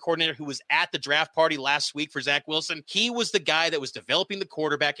passing game coordinator who was at the draft party last week for Zach Wilson, he was the guy that was developing the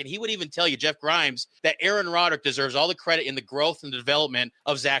quarterback, and he would even tell you, Jeff Grimes, that Aaron Roderick deserves all the credit in the growth and the development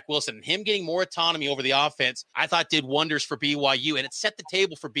of Zach Wilson. And him getting more autonomy over the offense, I thought did wonders for BYU, and it set the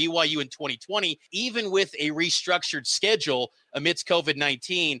table for BYU in 2020, even with a restructured schedule amidst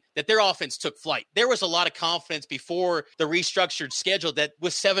COVID-19, that their offense took flight. There was a lot of confidence before the restructured schedule that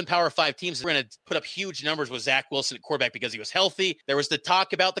with 7 Power 5 teams, we're going to put up huge numbers with Zach Wilson at quarterback because he was healthy. There was the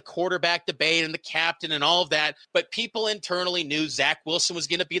talk about the quarterback debate and the captain and all of that, but people internally knew Zach Wilson was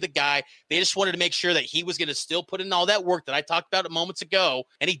going to be the guy. They just wanted to make sure that he was going to still put in all that work that I talked about moments ago,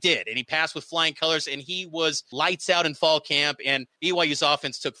 and he did, and he passed with flying colors, and he was lights out in fall camp, and BYU's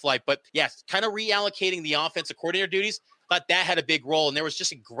offense took flight. But yes, kind of reallocating the offensive coordinator duties, thought that had a big role, and there was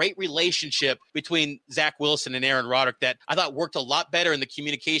just a great relationship between Zach Wilson and Aaron Roderick that I thought worked a lot better in the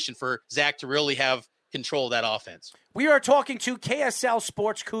communication for Zach to really have control of that offense. We are talking to KSL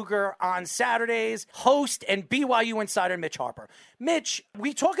Sports Cougar on Saturdays, host and BYU insider Mitch Harper. Mitch,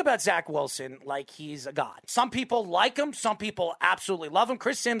 we talk about Zach Wilson like he's a god. Some people like him. Some people absolutely love him.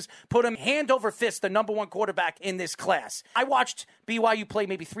 Chris Sims put him hand over fist, the number one quarterback in this class. I watched BYU play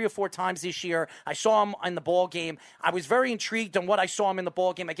maybe 3 or 4 times this year. I saw him in the ball game. I was very intrigued on what I saw him in the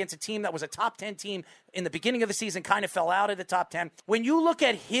ball game against a team that was a top 10 team in the beginning of the season, kind of fell out of the top 10. When you look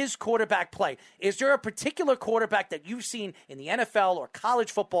at his quarterback play, is there a particular quarterback that you've seen in the NFL or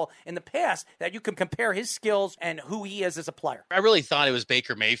college football in the past that you can compare his skills and who he is as a player? I really thought it was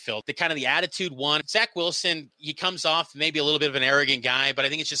Baker Mayfield. The kind of the attitude one. Zach Wilson, he comes off maybe a little bit of an arrogant guy, but I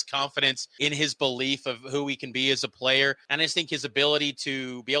think it's just confidence in his belief of who he can be as a player. And I just think his ability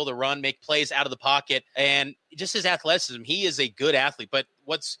to be able to run, make plays out of the pocket, and just his athleticism. He is a good athlete, but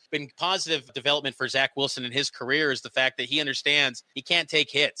what's been positive development for Zach Wilson in his career is the fact that he understands he can't take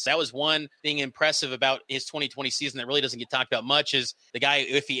hits. That was one thing impressive about his 2020 season that really doesn't get talked about much is the guy,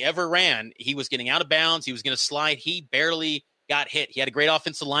 if he ever ran, he was getting out of bounds. He was going to slide. He barely got hit. He had a great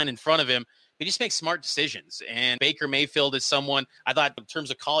offensive line in front of him. He just makes smart decisions. And Baker Mayfield is someone I thought in terms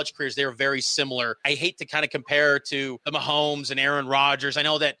of college careers, they were very similar. I hate to kind of compare to the Mahomes and Aaron Rodgers. I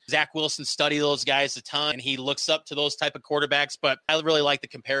know that Zach Wilson studied those guys a ton and he looks up to those type of quarterbacks, but I really like the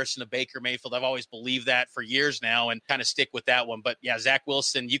comparison of Baker Mayfield. I've always believed that for years now and kind of stick with that one. But yeah, Zach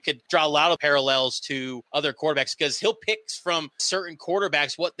Wilson, you could draw a lot of parallels to other quarterbacks because he'll pick from certain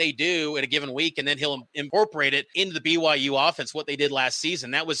quarterbacks what they do in a given week, and then he'll incorporate it into the BYU offense, what they did last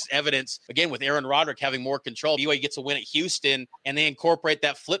season. That was evidence, again, with Aaron Roderick having more control. BYU gets a win at Houston, and they incorporate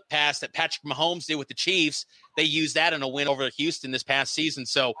that flip pass that Patrick Mahomes did with the Chiefs. They use that in a win over Houston this past season.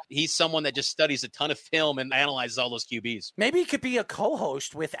 So he's someone that just studies a ton of film and analyzes all those QBs. Maybe he could be a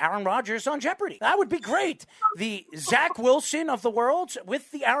co-host with Aaron Rodgers on Jeopardy. That would be great. The Zach Wilson of the world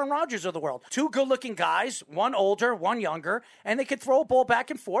with the Aaron Rodgers of the world. 2 good-looking guys, one older, one younger, and they could throw a ball back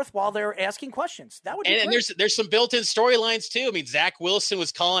and forth while they're asking questions. That would be great. And there's some built-in storylines, too. I mean, Zach Wilson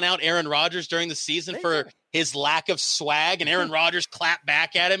was calling out Aaron Rodgers during the season for his lack of swag, and Aaron Rodgers clapped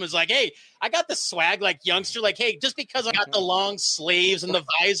back at him and was like, hey, I got the swag, like youngster, like, hey, just because I got the long sleeves and the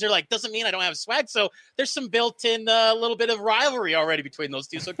visor, like, doesn't mean I don't have swag. So there's some built-in little bit of rivalry already between those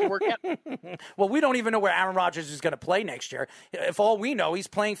two, so it can work out. Well, we don't even know where Aaron Rodgers is going to play next year. If all we know, he's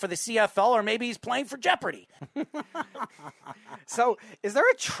playing for the CFL or maybe he's playing for Jeopardy. So is there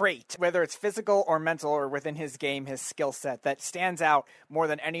a trait, whether it's physical or mental or within his game, his skill set, that stands out more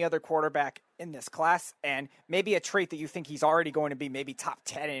than any other quarterback in this class, and maybe a trait that you think he's already going to be maybe top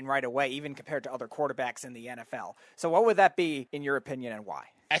 10 in right away, even compared to other quarterbacks in the NFL? So what would that be, in your opinion, and why?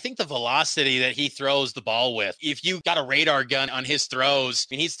 I think the velocity that he throws the ball with, if you got a radar gun on his throws,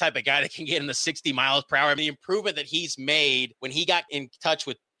 I mean, he's the type of guy that can get in the 60 miles per hour. I mean, the improvement that he's made when he got in touch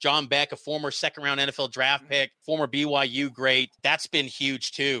with John Beck, a former second-round NFL draft pick, former BYU great. That's been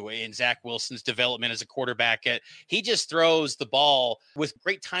huge, too, in Zach Wilson's development as a quarterback. He just throws the ball with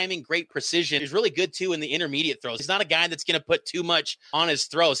great timing, great precision. He's really good, too, in the intermediate throws. He's not a guy that's going to put too much on his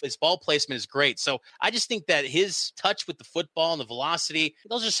throws. His ball placement is great. So I just think that his touch with the football and the velocity,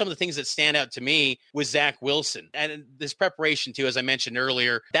 those are some of the things that stand out to me with Zach Wilson. And this preparation, too, as I mentioned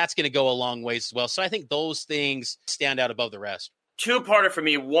earlier, that's going to go a long ways as well. So I think those things stand out above the rest. Two-parter for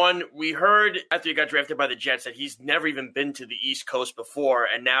me. One, we heard after he got drafted by the Jets that he's never even been to the East Coast before,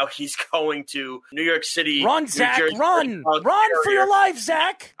 and now he's going to New York City. Run, Zach, run! Run for your life,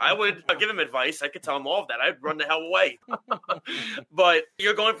 Zach! I'll give him advice. I could tell him all of that. I'd run the hell away. But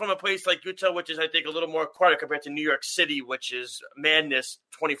you're going from a place like Utah, which is, I think, a little more quiet compared to New York City, which is madness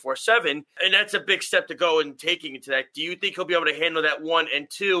 24/7. And that's a big step to go in taking into that. Do you think he'll be able to handle that, one? And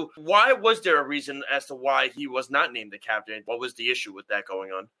two, why was there a reason as to why he was not named the captain? What was the issue with that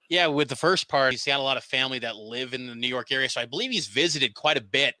going on? Yeah, with the first part, he's got a lot of family that live in the New York area. So I believe he's visited quite a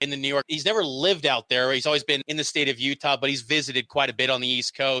bit in the New York. He's never lived out there. He's always been in the state of Utah, but he's visited quite a bit on the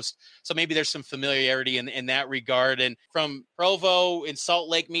East Coast. So maybe there's some familiarity in that regard. And from Provo and Salt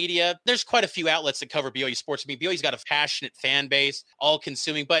Lake media, there's quite a few outlets that cover BYU sports. I mean, BYU's got a passionate fan base, all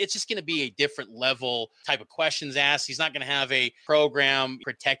consuming, but it's just going to be a different level type of questions asked. He's not going to have a program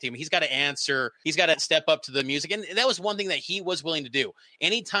protecting him. He's got to answer. He's got to step up to the music. And that was one thing that he was willing to do.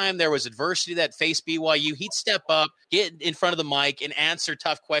 Anytime there was adversity that faced BYU, he'd step up, get in front of the mic, and answer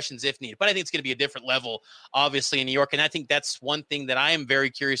tough questions if needed. But I think it's going to be a different level, obviously, in New York. And I think that's one thing that I am very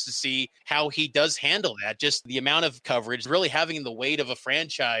curious to see how he does handle that. Just the amount of coverage, really having the weight of a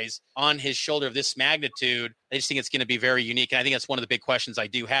franchise on his shoulder of this magnitude. I just think it's going to be very unique. And I think that's one of the big questions I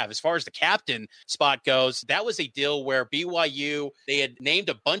do have. As far as the captain spot goes, that was a deal where BYU, they had named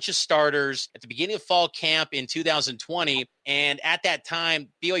a bunch of starters at the beginning of fall camp in 2020. And at that time,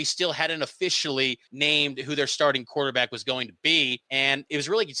 BYU still hadn't officially named who their starting quarterback was going to be. And it was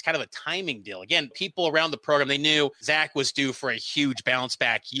really just kind of a timing deal. Again, people around the program, they knew Zach was due for a huge bounce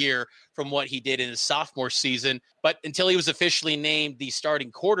back year from what he did in his sophomore season. But until he was officially named the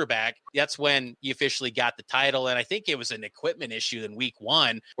starting quarterback, that's when he officially got the title. And I think it was an equipment issue in week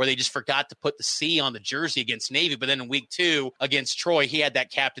 1 where they just forgot to put the C on the jersey against Navy. But then in week 2 against Troy, he had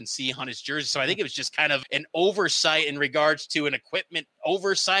that captain C on his jersey. So I think it was just kind of an oversight in regards to an equipment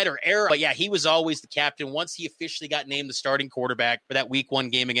oversight or error. But yeah, he was always the captain. Once he officially got named the starting quarterback for that week 1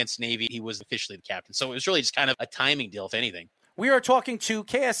 game against Navy, he was officially the captain. So it was really just kind of a timing deal, if anything. We are talking to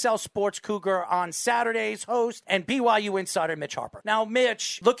KSL Sports Cougar on Saturdays host and BYU insider Mitch Harper. Now,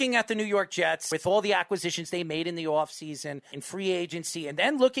 Mitch, looking at the New York Jets with all the acquisitions they made in the offseason, in free agency, and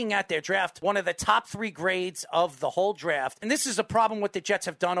then looking at their draft, one of the top 3 grades of the whole draft. And this is a problem what the Jets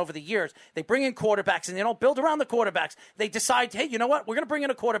have done over the years. They bring in quarterbacks and they don't build around the quarterbacks. They decide, hey, you know what? We're going to bring in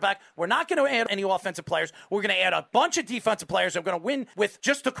a quarterback. We're not going to add any offensive players. We're going to add a bunch of defensive players. We're going to win with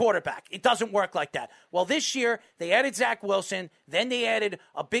just the quarterback. It doesn't work like that. Well, this year, they added Zach Wilson. Then they added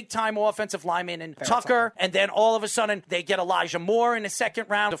a big-time offensive lineman in Tucker, and then all of a sudden they get Elijah Moore in the second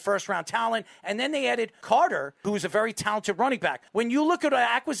round, the first-round talent, and then they added Carter, who's a very talented running back. When you look at the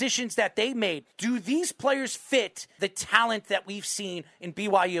acquisitions that they made, do these players fit the talent that we've seen in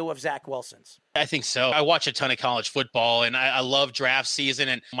BYU of Zach Wilson's? I think so. I watch a ton of college football, and I love draft season,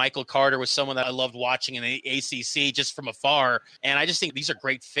 and Michael Carter was someone that I loved watching in the ACC just from afar, and I just think these are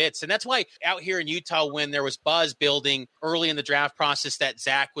great fits. And that's why out here in Utah, when there was buzz building early in the draft process that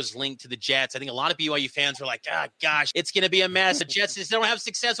Zach was linked to the Jets, I think a lot of BYU fans were like, gosh, it's going to be a mess. The Jets just don't have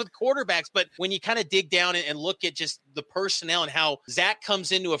success with quarterbacks. But when you kind of dig down and look at just the personnel and how Zach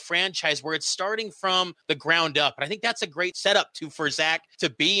comes into a franchise where it's starting from the ground up, and I think that's a great setup for Zach to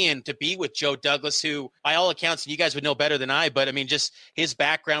be in, to be with Joe Douglas, who by all accounts, and you guys would know better than I, but I mean, just his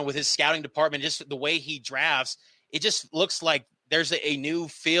background with his scouting department, just the way he drafts, it just looks like there's a new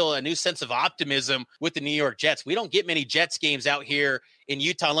feel, a new sense of optimism with the New York Jets. We don't get many Jets games out here in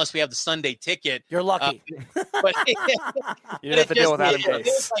Utah unless we have the Sunday ticket. You're lucky. But you have to deal with Adam Gase.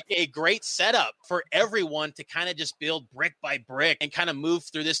 It's like a great setup for everyone to kind of just build brick by brick and kind of move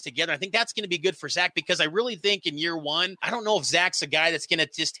through this together. I think that's going to be good for Zach, because I really think in year 1, I don't know if Zach's a guy that's going to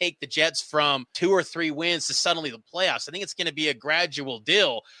just take the Jets from 2 or 3 wins to suddenly the playoffs. I think it's going to be a gradual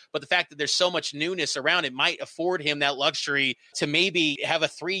deal, but the fact that there's so much newness around it might afford him that luxury to maybe have a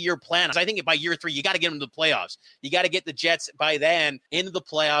 3-year plan. I think by year 3, you got to get him to the playoffs. You got to get the Jets by then into the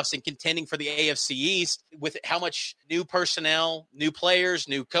playoffs and contending for the AFC East with how much new personnel, new players,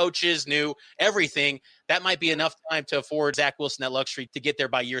 new coaches, new everything. That might be enough time to afford Zach Wilson that luxury to get there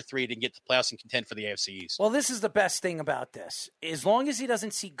by year 3 to get to the playoffs and contend for the AFC East. Well, this is the best thing about this. As long as he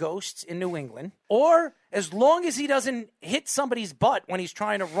doesn't see ghosts in New England, or as long as he doesn't hit somebody's butt when he's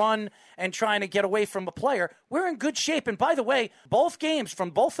trying to run and trying to get away from a player, we're in good shape. And by the way, both games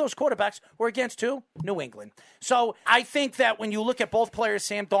from both those quarterbacks were against who? New England. So I think that when you look at both players,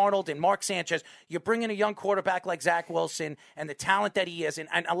 Sam Darnold and Mark Sanchez, you're bringing a young quarterback like Zach Wilson and the talent that he is. And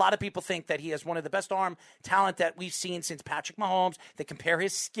a lot of people think that he has one of the best arm talent that we've seen since Patrick Mahomes. They compare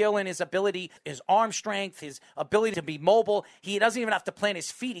his skill and his ability, his arm strength, his ability to be mobile. He doesn't even have to plant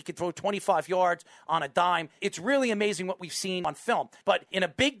his feet. He could throw 25 yards on a dime. It's really amazing what we've seen on film. But in a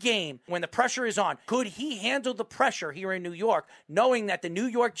big game, when the pressure is on, could he handle the pressure here in New York, knowing that the New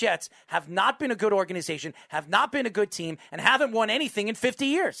York Jets have not been a good organization, have not been a good team, and haven't won anything in 50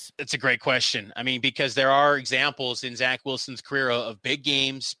 years? That's a great question. I mean, because there are examples in Zach Wilson's career of big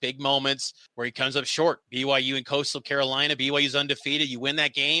games, big moments where he comes up short. BYU and Coastal Carolina, BYU's undefeated. You win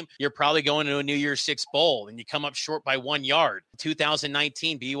that game, you're probably going to a New Year's Six bowl, and you come up short by 1 yard.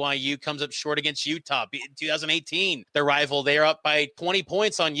 2019, BYU comes up short against Utah. 2018, their rival, they're up by 20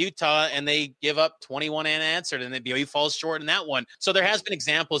 points on Utah, and they give up 21 unanswered, and then BYU falls short in that one. So there has been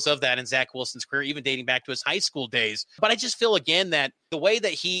examples of that in Zach Wilson's career, even dating back to his high school days. But I just feel, again, that the way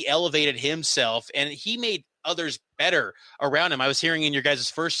that he elevated himself and he made others better around him. I was hearing in your guys'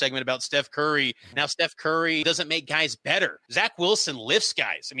 first segment about Steph Curry. Now Steph Curry doesn't make guys better. Zach Wilson lifts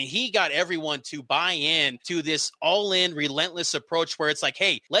guys. I mean, he got everyone to buy in to this all-in relentless approach where it's like,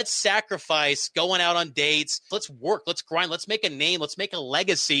 hey, let's sacrifice going out on dates. Let's work. Let's grind. Let's make a name. Let's make a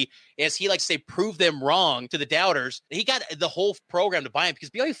legacy. As he likes to say, prove them wrong to the doubters. He got the whole program to buy in because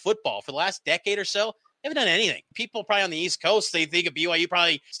BYU football for the last decade or so, they haven't done anything. People probably on the East Coast, they think of BYU,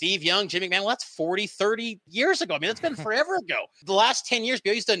 probably Steve Young, Jimmy McMahon. Well, that's 40, 30 years ago. I mean, that's been forever ago. The last 10 years,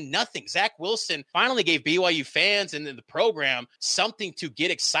 BYU's done nothing. Zach Wilson finally gave BYU fans and the program something to get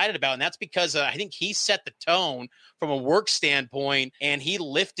excited about, and that's because I think he set the tone from a work standpoint, and he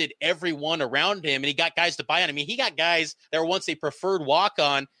lifted everyone around him, and he got guys to buy in. I mean, he got guys that were once a preferred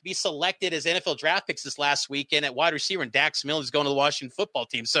walk-on be selected as NFL draft picks this last weekend at wide receiver, and Dax Milne is going to the Washington football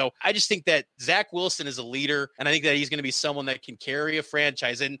team. So I just think that Zach Wilson is a leader, and I think that he's going to be someone that can carry a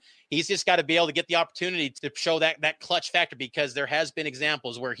franchise, and he's just got to be able to get the opportunity to show that clutch factor, because there has been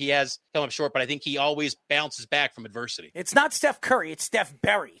examples where he has come up short, but I think he always bounces back from adversity. It's not Steph Curry, it's Steph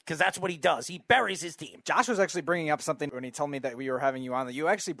Berry, because that's what he does. He buries his team. Josh was actually bringing up something when he told me that we were having you on, that you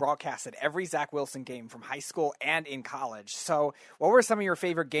actually broadcasted every Zach Wilson game from high school and in college. So what were some of your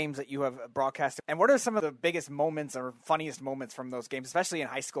favorite games that you have broadcasted? And what are some of the biggest moments or funniest moments from those games, especially in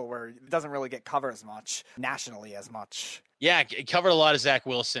high school where it doesn't really get covered as much, nationally as much? Yeah, it covered a lot of Zach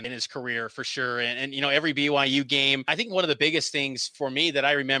Wilson in his career for sure. And, you know, every BYU game, I think one of the biggest things for me that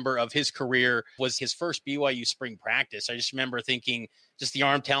I remember of his career was his first BYU spring practice. I just remember thinking, just the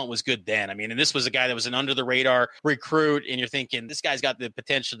arm talent was good then. I mean, and this was a guy that was an under-the-radar recruit, and you're thinking, this guy's got the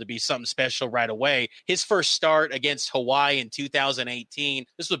potential to be something special right away. His first start against Hawaii in 2018,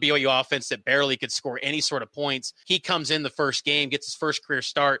 this was a BYU offense that barely could score any sort of points. He comes in the first game, gets his first career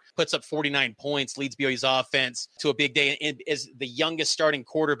start, puts up 49 points, leads BYU's offense to a big day, and is the youngest starting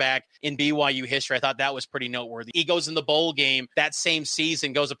quarterback in BYU history. I thought that was pretty noteworthy. He goes in the bowl game that same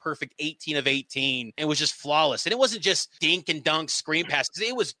season, goes a perfect 18 of 18, and was just flawless. And it wasn't just dink and dunk, screen passes.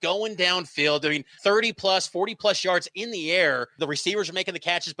 It was going downfield. I mean, 30 plus, 40 plus yards in the air. The receivers are making the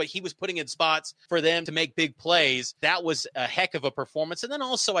catches, but he was putting in spots for them to make big plays. That was a heck of a performance. And then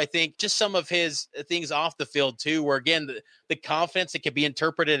also, I think just some of his things off the field too, where again, the confidence, it could be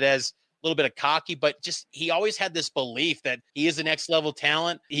interpreted as a little bit of cocky, but just he always had this belief that he is the next level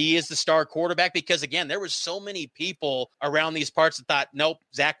talent. He is the star quarterback, because again, there was so many people around these parts that thought, nope,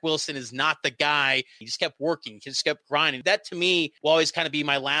 Zach Wilson is not the guy. He just kept working. He just kept grinding. That to me will always kind of be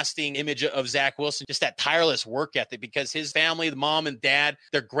my lasting image of Zach Wilson, just that tireless work ethic, because his family, the mom and dad,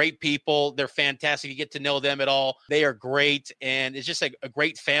 they're great people. They're fantastic. You get to know them at all. They are great. And it's just a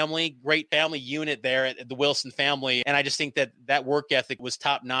great family unit there at the Wilson family. And I just think that work ethic was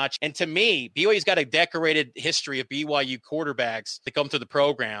top notch. And to me, BYU's got a decorated history of BYU quarterbacks that come through the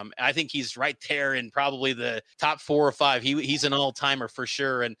program. I think he's right there in probably the top 4 or 5. He's an all-timer for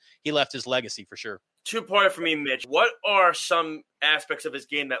sure, and he left his legacy for sure. Two-parter for me, Mitch. What are some aspects of his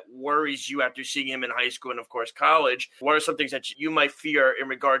game that worries you after seeing him in high school and, of course, college? What are some things that you might fear in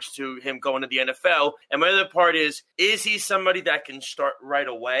regards to him going to the NFL? And my other part is he somebody that can start right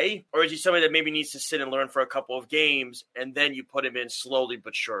away, or is he somebody that maybe needs to sit and learn for a couple of games and then you put him in slowly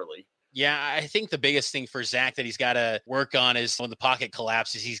but surely? Yeah, I think the biggest thing for Zach that he's got to work on is when the pocket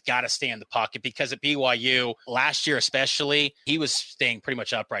collapses, he's got to stay in the pocket, because at BYU last year especially, he was staying pretty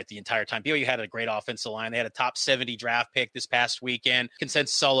much upright the entire time. BYU had a great offensive line. They had a top 70 draft pick this past weekend,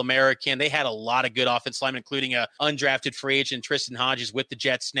 consensus All-American. They had a lot of good offensive linemen, including a undrafted free agent, Tristan Hodges, with the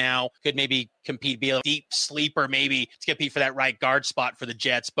Jets now. Could maybe compete, be a deep sleeper maybe to compete for that right guard spot for the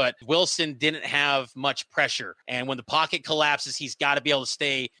Jets. But Wilson didn't have much pressure. And when the pocket collapses, he's got to be able to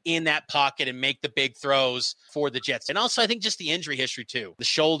stay in that that pocket and make the big throws for the Jets. And also, I think just the injury history too. The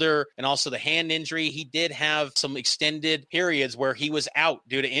shoulder and also the hand injury. He did have some extended periods where he was out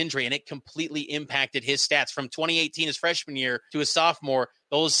due to injury, and it completely impacted his stats from 2018, his freshman year, to his sophomore.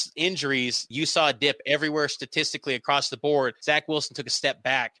 Those injuries, you saw a dip everywhere statistically across the board. Zach Wilson took a step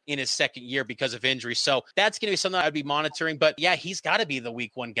back in his second year because of injury. So that's going to be something I'd be monitoring. But yeah, he's got to be the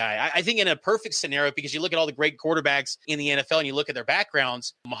week one guy. I think in a perfect scenario, because you look at all the great quarterbacks in the NFL and you look at their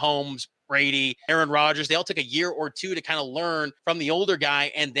backgrounds, Mahomes, Brady, Aaron Rodgers, they all took a year or two to kind of learn from the older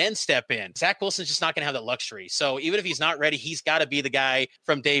guy and then step in. Zach Wilson's just not going to have that luxury. So even if he's not ready, he's got to be the guy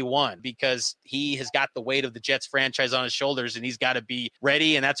from day one because he has got the weight of the Jets franchise on his shoulders and he's got to be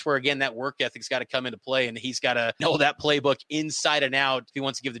ready. And that's where, again, that work ethic's got to come into play. And he's got to know that playbook inside and out if he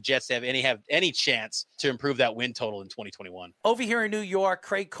wants to give the Jets to have any chance to improve that win total in 2021. Over here in New York,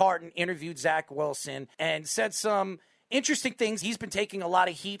 Craig Carton interviewed Zach Wilson and said some interesting things. He's been taking a lot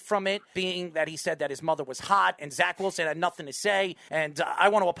of heat from it, being that he said that his mother was hot and Zach Wilson had nothing to say. And I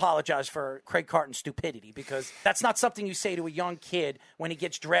want to apologize for Craig Carton's stupidity because that's not something you say to a young kid when he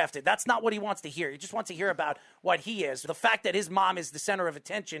gets drafted. That's not what he wants to hear. He just wants to hear about what he is. The fact that his mom is the center of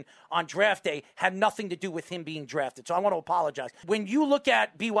attention on draft day had nothing to do with him being drafted. So I want to apologize. When you look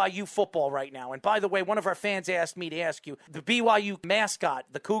at BYU football right now, and by the way, one of our fans asked me to ask you, the BYU mascot,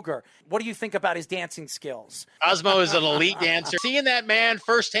 the Cougar, what do you think about his dancing skills? Cosmo is an elite dancer. Seeing that man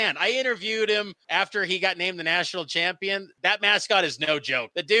firsthand, I interviewed him after he got named the national champion. That mascot is no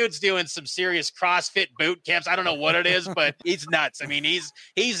joke. The dude's doing some serious CrossFit boot camps. I don't know what it is, but he's nuts. I mean,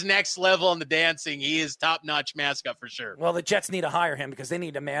 he's next level in the dancing. He is top-notch mascot for sure. Well, the Jets need to hire him because they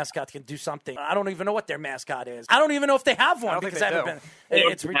need a mascot that can do something. I don't even know what their mascot is. I don't even know if they have one because I haven't been.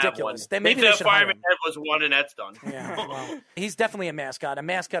 It's ridiculous. Maybe the fireman head was one and that's done. Yeah, well, he's definitely a mascot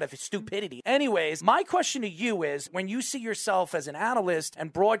of stupidity. Anyways, my question to you is, when you see yourself as an analyst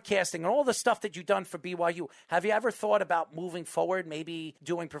and broadcasting and all the stuff that you've done for BYU, have you ever thought about moving forward, maybe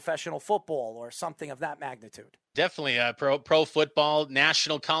doing professional football or something of that magnitude? Definitely pro football,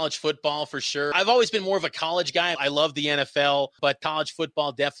 national college football for sure. I've always been more of a college guy. I love the NFL, but college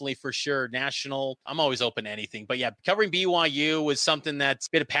football definitely for sure. National, I'm always open to anything. But yeah, covering BYU was something that's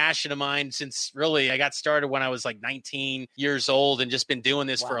been a passion of mine since really I got started when I was like 19 years old and just been doing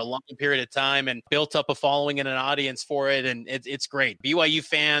this for a long period of time and built up a following and an audience for it. And it's great. BYU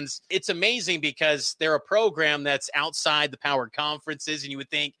fans, it's amazing because they're a program that's outside the power conferences, and you would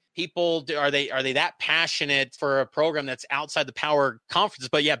think, people, are they that passionate for a program that's outside the power conferences?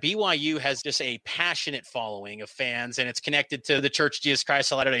 But yeah, BYU has just a passionate following of fans, and it's connected to the Church of Jesus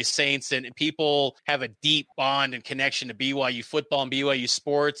Christ of Latter-day Saints, and people have a deep bond and connection to BYU football and BYU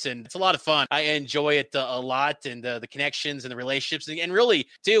sports, and it's a lot of fun. I enjoy it a lot, and the connections and the relationships. And really,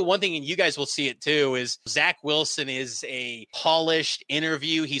 too, one thing, and you guys will see it too, is Zach Wilson is a polished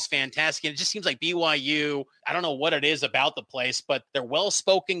interview. He's fantastic. And it just seems like BYU, I don't know what it is about the place, but they're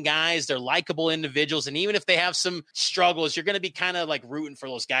well-spoken guys, they're likable individuals, and even if they have some struggles, you're going to be kind of like rooting for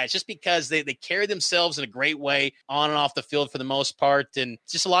those guys just because they carry themselves in a great way on and off the field for the most part, and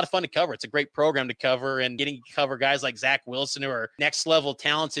it's just a lot of fun to cover. It's a great program to cover, and getting to cover guys like Zach Wilson who are next level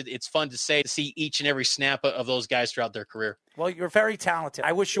talented, it's fun to see each and every snap of those guys throughout their career. Well, you're very talented.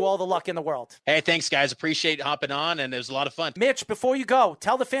 I wish you all the luck in the world. Hey, thanks, guys. Appreciate hopping on, and it was a lot of fun. Mitch, before you go,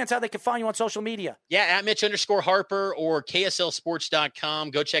 tell the fans how they can find you on social media. Yeah, at Mitch_Harper or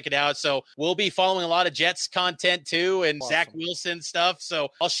KSLSports.com. Go check it out. So we'll be following a lot of Jets content, too, and awesome. Zach Wilson stuff. So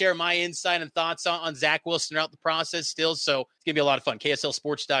I'll share my insight and thoughts on Zach Wilson throughout the process still. So it's going to be a lot of fun.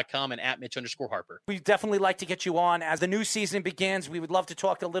 KSLSports.com and at Mitch_Harper. We'd definitely like to get you on. As the new season begins, we would love to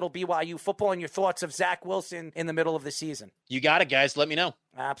talk a little BYU football and your thoughts of Zach Wilson in the middle of the season. You got it, guys. Let me know.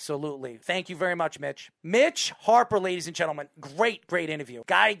 Absolutely. Thank you very much, Mitch. Mitch Harper, ladies and gentlemen. Great interview.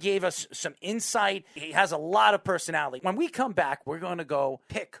 Guy gave us some insight. He has a lot of personality. When we come back, we're going to go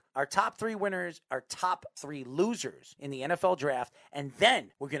pick our top 3 winners, our top 3 losers in the NFL draft, and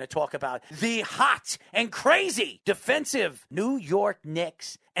then we're going to talk about the hot and crazy defensive New York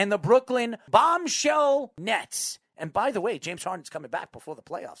Knicks and the Brooklyn bombshell Nets. And by the way, James Harden's coming back before the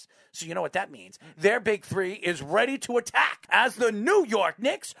playoffs. So you know what that means. Their big 3 is ready to attack as the New York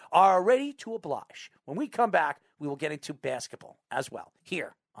Knicks are ready to oblige. When we come back, we will get into basketball as well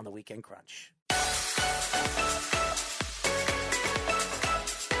here on the Weekend Crunch.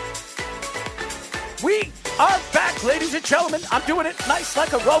 We are back, ladies and gentlemen. I'm doing it nice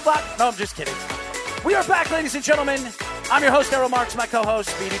like a robot. No, I'm just kidding. We are back, ladies and gentlemen. I'm your host, Errol Marks, my co-host,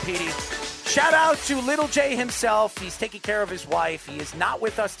 Speedy Petey. Shout out to Little J himself. He's taking care of his wife. He is not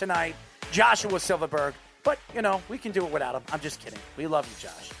with us tonight, Joshua Silverberg. But, you know, we can do it without him. I'm just kidding. We love you,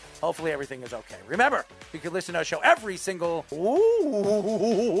 Josh. hopefully everything is okay. Remember, you can listen to our show every single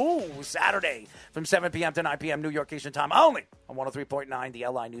Saturday from 7 p.m. to 9 p.m. New York Eastern Time, only on 103.9, the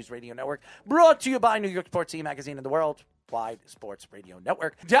LI News Radio Network, brought to you by New York Sports Team Magazine and the Worldwide Sports Radio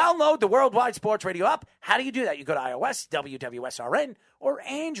Network. Download the Worldwide Sports Radio app. How do you do that? You go to iOS, WWSRN, or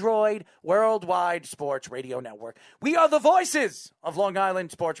Android, Worldwide Sports Radio Network. We are the voices of Long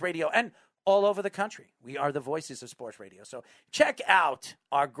Island Sports Radio and all over the country. We are the voices of sports radio. So check out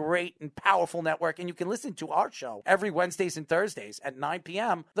our great and powerful network, and you can listen to our show every Wednesdays and Thursdays at 9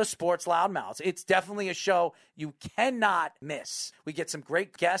 p.m., The Sports Loudmouths. It's definitely a show you cannot miss. We get some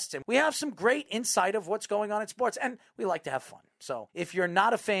great guests, and we have some great insight of what's going on in sports, and we like to have fun. So if you're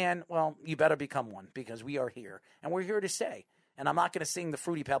not a fan, well, you better become one, because we are here, and we're here to stay. And I'm not going to sing the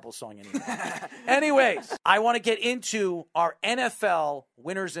Fruity Pebbles song anymore. Anyways, I want to get into our NFL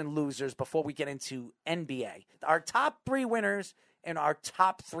winners and losers before we get into NBA. Our top 3 winners and our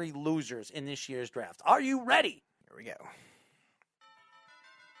top 3 losers in this year's draft. Are you ready? Here we go.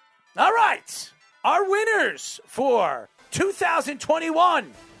 All right. Our winners for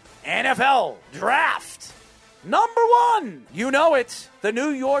 2021 NFL Draft. Number 1, you know it, the New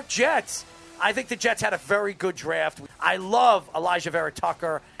York Jets. I think the Jets had a very good draft. I love Elijah Vera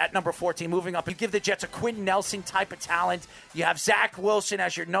Tucker at number 14, moving up. You give the Jets a Quentin Nelson type of talent. You have Zach Wilson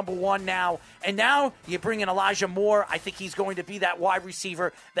as your number 1 now. And now you bring in Elijah Moore. I think he's going to be that wide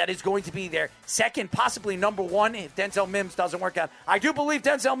receiver that is going to be there. Second, possibly number 1 if Denzel Mims doesn't work out. I do believe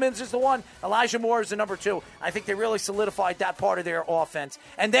Denzel Mims is the one. Elijah Moore is the number 2. I think they really solidified that part of their offense.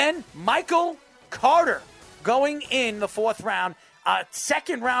 And then Michael Carter going in the 4th round.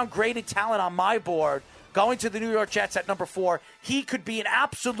 Second-round graded talent on my board, going to the New York Jets at number 4. He could be an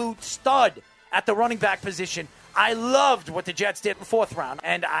absolute stud at the running back position. I loved what the Jets did in the 4th round,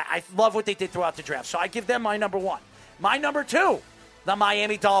 and I love what they did throughout the draft. So I give them my number 1. My number 2, the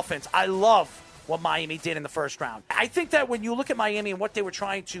Miami Dolphins. I love what Miami did in the 1st round. I think that when you look at Miami and what they were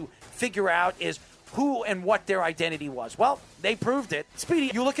trying to figure out is who and what their identity was. Well, they proved it.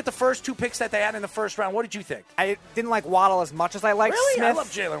 Speedy, you look at the first 2 picks that they had in the 1st round. What did you think? I didn't like Waddle as much as I liked Smith. I love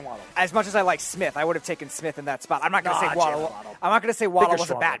Jalen Waddle. As much as I like Smith, I would have taken Smith in that spot. I'm not going to say Waddle. I'm not going to say Waddle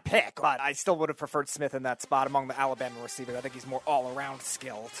was a bad pick, but I still would have preferred Smith in that spot among the Alabama receivers. I think he's more all-around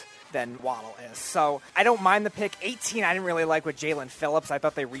skilled than Waddle is. So I don't mind the pick. 18, I didn't really like with Jalen Phillips. I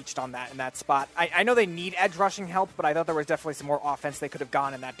thought they reached on that in that spot. I know they need edge rushing help, but I thought there was definitely some more offense they could have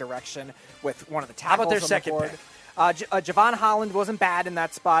gone in that direction with one of the tackles. How about their on second the board. pick? Javon Holland wasn't bad in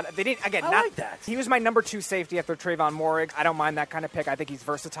that spot. They didn't like that. He was my number 2 safety after Trayvon Moehrig. I don't mind that kind of pick. I think he's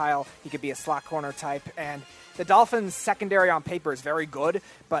versatile. He could be a slot corner type. And the Dolphins' secondary on paper is very good,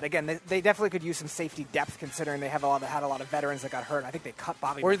 but again, they definitely could use some safety depth considering they had a lot of veterans that got hurt. I think they cut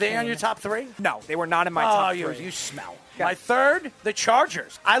Bobby. Were McCain. they on your top 3? No, they were not in my top 3. Oh, you smell. Yeah. My 3rd, the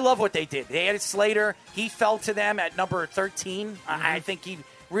Chargers. I love what they did. They added Slater. He fell to them at number 13. I think he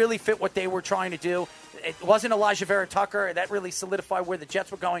really fit what they were trying to do. It wasn't Elijah Vera Tucker. That really solidified where the Jets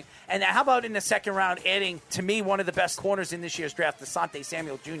were going. And how about in the 2nd round, adding, to me, one of the best corners in this year's draft, Asante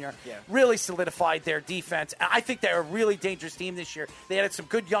Samuel Jr., really solidified their defense. I think they're a really dangerous team this year. They added some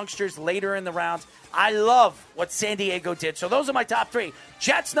good youngsters later in the rounds. I love what San Diego did. So those are my top 3.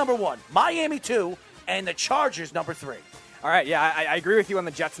 Jets, number 1. Miami, 2. And the Chargers, number 3. All right, yeah, I agree with you on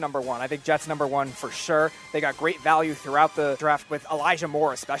the Jets number 1. I think Jets number 1 for sure. They got great value throughout the draft with Elijah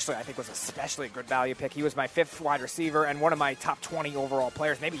Moore especially. I think was especially a good value pick. He was my 5th wide receiver and one of my top 20 overall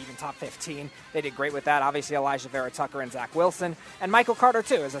players, maybe even top 15. They did great with that. Obviously, Elijah Vera Tucker and Zach Wilson. And Michael Carter,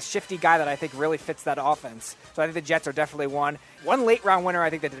 too, is a shifty guy that I think really fits that offense. So I think the Jets are definitely one. One late-round winner I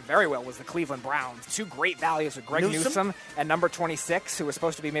think that did very well was the Cleveland Browns. 2 great values with Greg Newsome and number 26, who was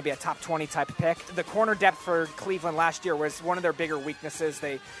supposed to be maybe a top 20 type pick. The corner depth for Cleveland last year was one of their bigger weaknesses.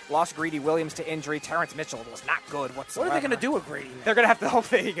 They lost Greedy Williams to injury. Terrence Mitchell was not good whatsoever. What are they going to do with Greedy, man? They're going to have to hope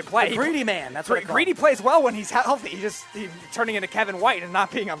that he can play. The Greedy man, that's what Greedy plays well when he's healthy. He's turning into Kevin White and not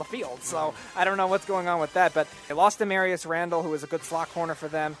being on the field. So I don't know what's going on with that. But they lost Demarius Randall, who was a good slot corner for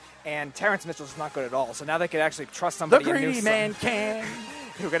them. And Terrence Mitchell's not good at all. So now they could actually trust somebody. The Greedy man can.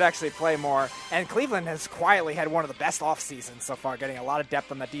 Who could actually play more. And Cleveland has quietly had one of the best off seasons so far, getting a lot of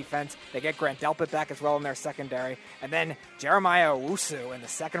depth on the defense. They get Grant Delpit back as well in their secondary. And then Jeremiah Owusu in the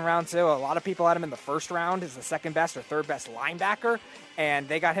 2nd round, too. A lot of people had him in the 1st round as the 2nd best or 3rd best linebacker. And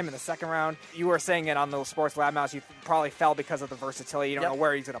they got him in the 2nd round. You were saying it on those Sports Loudmouths. You probably fell because of the versatility. You don't know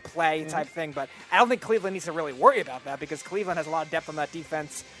where he's going to play type thing. But I don't think Cleveland needs to really worry about that because Cleveland has a lot of depth on that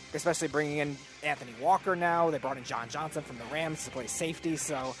defense, especially bringing in Anthony Walker now. They brought in John Johnson from the Rams to play safety.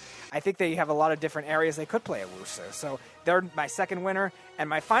 So I think they have a lot of different areas they could play Owusu. So they're my 2nd winner. And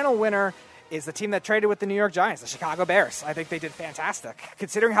my final winner is the team that traded with the New York Giants, the Chicago Bears. I think they did fantastic.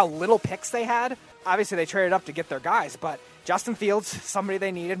 Considering how little picks they had, obviously they traded up to get their guys, but Justin Fields, somebody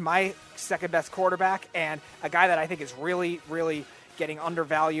they needed, my second best quarterback, and a guy that I think is really, really getting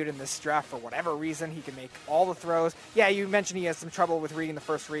undervalued in this draft for whatever reason. He can make all the throws. Yeah, you mentioned he has some trouble with reading the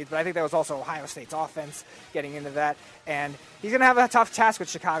first reads, but I think that was also Ohio State's offense getting into that. And he's going to have a tough task with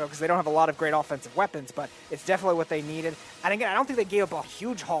Chicago because they don't have a lot of great offensive weapons, but it's definitely what they needed. And again, I don't think they gave up a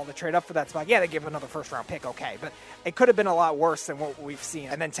huge haul to trade up for that spot. Yeah, they gave another first-round pick, okay, but it could have been a lot worse than what we've seen.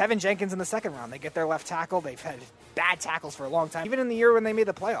 And then Tevin Jenkins in the second round. They get their left tackle. They've had bad tackles for a long time. Even in the year when they made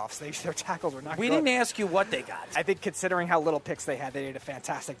the playoffs, their tackles were not good. We didn't ask you what they got. I think considering how little picks they had, they did a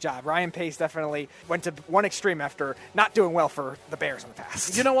fantastic job. Ryan Pace definitely went to one extreme after not doing well for the Bears in the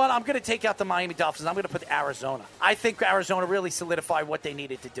past. You know what? I'm going to take out the Miami Dolphins. I'm going to put Arizona. I think Arizona really solidified what they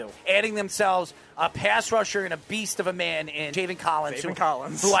needed to do. Adding themselves a pass rusher and a beast of a man in Javen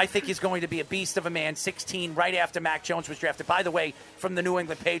Collins. Who I think is going to be a beast of a man, 16, right after Mac Jones was drafted. By the way, from the New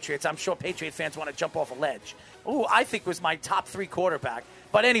England Patriots. I'm sure Patriot fans want to jump off a ledge. Ooh, I think was my top 3 quarterback.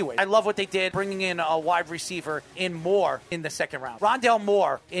 But anyway, I love what they did, bringing in a wide receiver in Moore in the second round. Rondale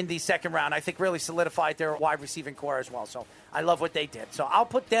Moore in the second round, I think, really solidified their wide receiving core as well. So I love what they did. So I'll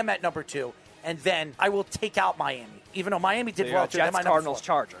put them at number 2, and then I will take out Miami. Even though Miami did well, too. Jets, Cardinals,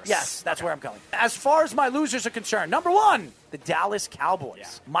 Chargers. Yes, that's where I'm going. As far as my losers are concerned, number 1, the Dallas Cowboys. Yeah.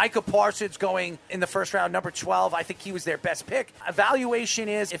 Micah Parsons going in the first round, number 12. I think he was their best pick. Evaluation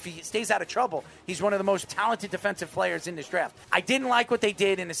is, if he stays out of trouble, he's one of the most talented defensive players in this draft. I didn't like what they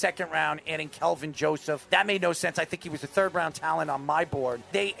did in the second round, adding Kelvin Joseph. That made no sense. I think he was a third-round talent on my board.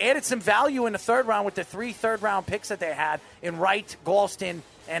 They added some value in the third round with the 3 third-round picks that they had in Wright, Galston,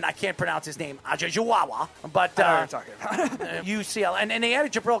 and I can't pronounce his name, Ajajuwawa, but I know what you're talking about. UCL. And they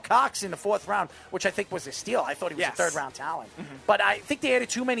added Jabril Cox in the 4th round, which I think was a steal. I thought he was a third-round talent. Mm-hmm. But I think they added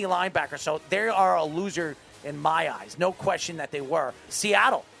too many linebackers, so they are a loser in my eyes. No question that they were.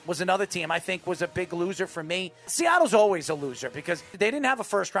 Seattle was another team I think was a big loser for me. Seattle's always a loser because they didn't have a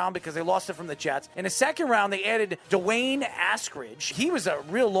first round because they lost it from the Jets. In the second round, they added Dwayne Askridge. He was a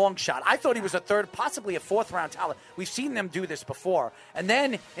real long shot. I thought he was a third, possibly a 4th round talent. We've seen them do this before. And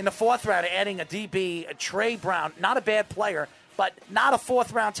then in the 4th round, adding a DB, a Trey Brown, not a bad player, but not a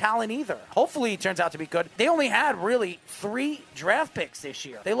 4th round talent either. Hopefully he turns out to be good. They only had really 3 draft picks this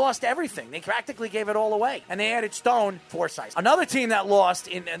year. They lost everything. They practically gave it all away. And they added Stone, Forsythe. Another team that lost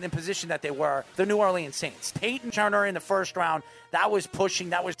in the position that they were, the New Orleans Saints. Peyton Turner in the first round, that was pushing,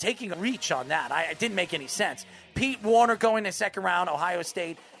 that was taking a reach on that. It didn't make any sense. Pete Warner going in the second round, Ohio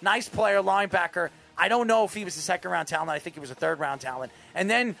State. Nice player, linebacker. I don't know if he was a second-round talent. I think he was a third-round talent. And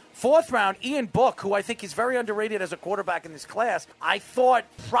then 4th round, Ian Book, who I think is very underrated as a quarterback in this class, I thought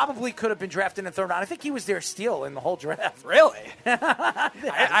probably could have been drafted in the 3rd round. I think he was their steal in the whole draft. Really?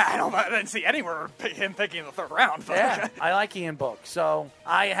 I didn't see anywhere him picking in the 3rd round. But yeah, I like Ian Book. So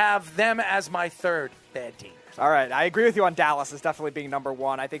I have them as my 3rd bad team. All right, I agree with you on Dallas as definitely being number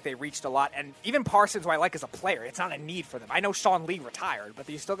 1. I think they reached a lot. And even Parsons, who I like as a player, it's not a need for them. I know Sean Lee retired, but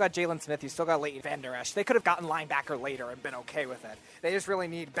you still got Jalen Smith. You still got Leighton Vander Esch. They could have gotten linebacker later and been okay with it. They just really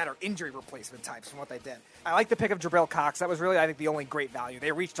need better injury replacement types from what they did. I like the pick of Jabril Cox. That was really, I think, the only great value.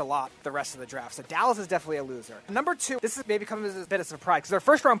 They reached a lot the rest of the draft. So Dallas is definitely a loser. Number 2, this is maybe coming as a bit of surprise because their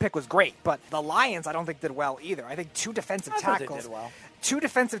first-round pick was great, but the Lions I don't think did well either. I think 2 defensive tackles. They did well. 2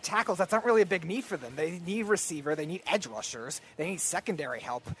 defensive tackles, that's not really a big need for them. They need receiver, they need edge rushers, they need secondary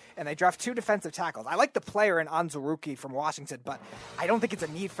help, and they draft 2 defensive tackles. I like the player in Anzuruki from Washington, but I don't think it's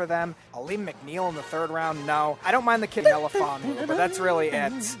a need for them. Aleem McNeil in the 3rd round, no. I don't mind the kid Melifonu, but that's really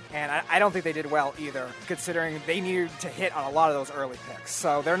it. And I don't think they did well either, considering they needed to hit on a lot of those early picks.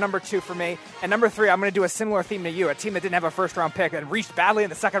 So they're number 2 for me. And number 3, I'm going to do a similar theme to you, a team that didn't have a first-round pick and reached badly in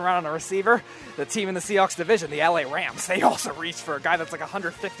the 2nd round on a receiver, the team in the Seahawks division, the LA Rams. They also reached for a guy that's like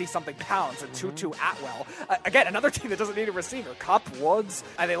 150-something pounds and Tutu Atwell. Again, another team that doesn't need a receiver. Kupp, Woods.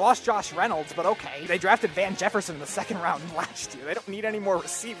 They lost Josh Reynolds, but okay. They drafted Van Jefferson in the 2nd round last year. They don't need any more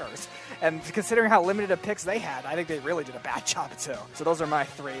receivers. And considering how limited of picks they had, I think they really did a bad job too. So those are my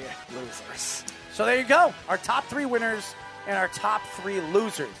 3 losers. So there you go. Our top 3 winners and our top 3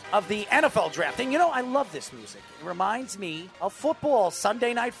 losers of the NFL draft. And I love this music. It reminds me of football,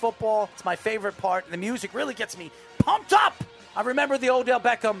 Sunday night football. It's my favorite part. The music really gets me pumped up. I remember the Odell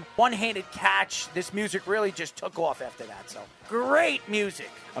Beckham one-handed catch. This music really just took off after that. So great music.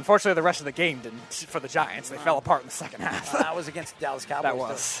 Unfortunately, the rest of the game didn't for the Giants. They fell apart in the second half. That was against the Dallas Cowboys. That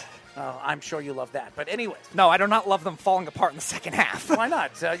was. I'm sure you love that. But anyways. No, I do not love them falling apart in the second half. Why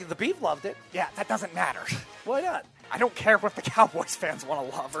not? The Beef loved it. Yeah, that doesn't matter. Why not? I don't care what the Cowboys fans want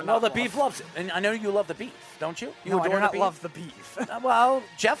to love or not. No, the love. beef loves it. And I know you love the beef, don't you? You No, I do not beef? love the beef. Well,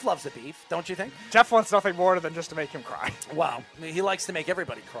 Jeff loves the beef, don't you think? Jeff wants nothing more than just to make him cry. Wow. He likes to make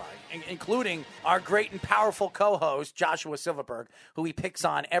everybody cry, including our great and powerful co-host, Joshua Silverberg, who he picks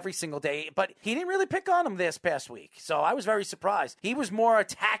on every single day. But he didn't really pick on him this past week, so I was very surprised. He was more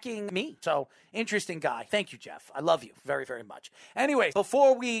attacking me. So, interesting guy. Thank you, Jeff. I love you very, very much. Anyways,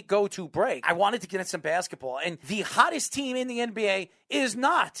 before we go to break, I wanted to get into some basketball. And the hottest team in the NBA is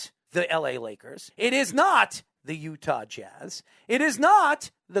not the LA Lakers. It is not the Utah Jazz. It is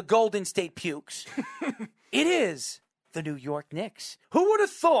not the Golden State Pukes. It is the New York Knicks. Who would have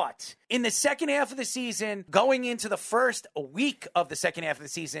thought in the second half of the season, going into the first week of the second half of the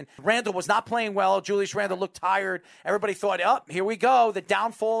season, Randle was not playing well. Julius Randle looked tired. Everybody thought, oh, here we go, the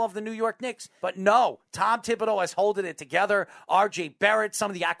downfall of the New York Knicks. But no, Tom Thibodeau has holding it together. RJ Barrett, some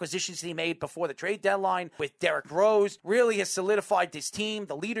of the acquisitions he made before the trade deadline with Derrick Rose really has solidified this team.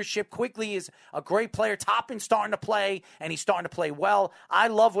 The leadership quickly is a great player. Toppin's starting to play, and he's starting to play well. I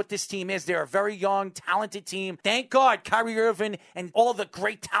love what this team is. They're a very young, talented team. Thank God Kyrie Irving and all the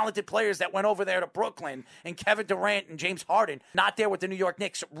great talented players that went over there to Brooklyn and Kevin Durant and James Harden, not there with the New York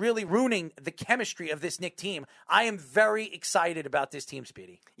Knicks, really ruining the chemistry of this Knicks team. I am very excited about this team,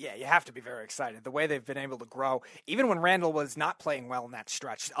 Speedy. Yeah, you have to be very excited. The way they've been able to grow, even when Randle was not playing well in that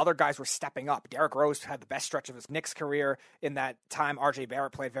stretch, other guys were stepping up. Derrick Rose had the best stretch of his Knicks career in that time. RJ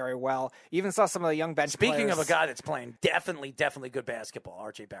Barrett played very well. Even saw some of the young bench players. Speaking of a guy that's playing definitely good basketball,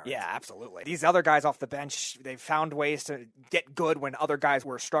 RJ Barrett. Yeah, absolutely. These other guys off the bench, they've found ways to get good when other guys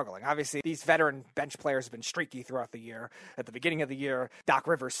were struggling. Obviously, these veteran bench players have been streaky throughout the year. At the beginning of the year, Doc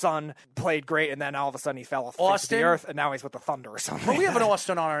Rivers' son played great, and then all of a sudden he fell off the face of the earth, and now he's with the Thunder or something. Well, we have an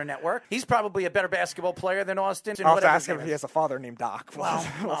Austin on our network. He's probably a better basketball player than Austin. I'll have to ask him if he has a father named Doc.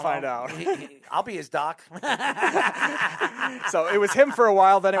 We'll find out. I'll be his Doc. So it was him for a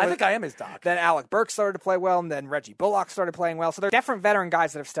while. Then I think I am his Doc. Then Alec Burks started to play well, and then Reggie Bullock started playing well. So they're different veteran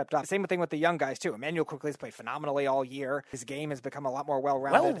guys that have stepped up. Same thing with the young guys, too. Emmanuel Quickley has played phenomenally all year. His game has become a lot more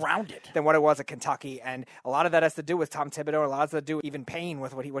well-rounded than what it was at Kentucky. And a lot of that has to do with Tom Thibodeau. A lot has to do with even Payne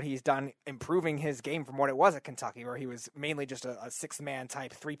with what he's done, improving his game from what it was at Kentucky, where he was mainly just a sixth-man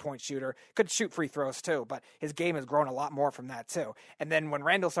type three-point shooter. Could shoot free throws, too, but his game has grown a lot more from that, too. And then when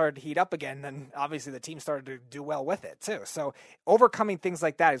Randle started to heat up again, then obviously the team started to do well with it, too. So overcoming things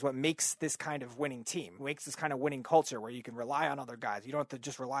like that is what makes this kind of winning team, makes this kind of winning culture where you can rely on other guys. You don't have to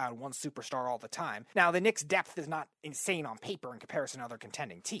just rely on one superstar all the time. Now, the Knicks' depth is not insane on paper in comparison to other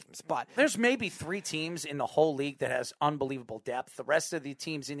contending teams, but there's maybe 3 teams in the whole league that has unbelievable depth. The rest of the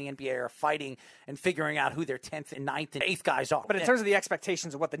teams in the NBA are fighting and figuring out who their 10th and 9th and 8th guys are. But in terms of the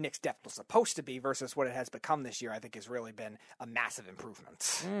expectations of what the Knicks' depth was supposed to be versus what it has become this year, I think has really been a massive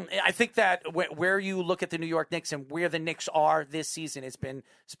improvement. I think that where you look at the New York Knicks and where the Knicks are this season, it's been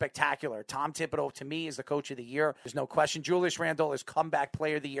spectacular. Tom Thibodeau, to me, is the coach of the year. There's no question. Julius Randle is comeback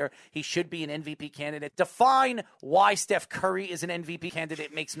player of the year. He should be an MVP candidate. Define why Steph Curry is an MVP candidate.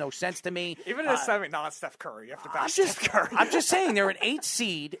 It makes no sense to me. Even if it's not Steph Curry, you have to back Steph Curry. I'm just saying they're an 8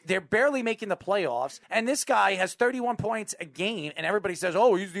 seed. They're barely making the playoffs. And this guy has 31 points a game, and everybody says,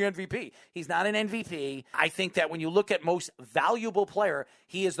 oh, he's the MVP. He's not an MVP. I think that when you look at most valuable player,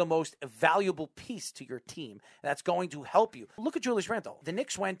 he is the most valuable piece to your team. That's going to help you. Look at Julius Randle. The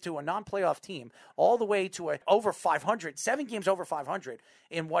Knicks went to a non-playoff team all the way to over 500, 7 games over 500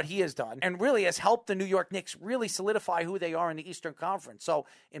 in what he has done, and really has helped the New York Knicks really solidify who they are in the Eastern Conference. So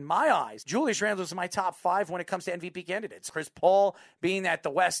in my eyes, Julius Randle is in my top 5 when it comes to MVP candidates. Chris Paul, being that the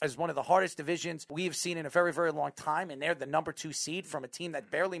West is one of the hardest divisions we've seen in a very, very long time, and they're the number 2 seed from a team that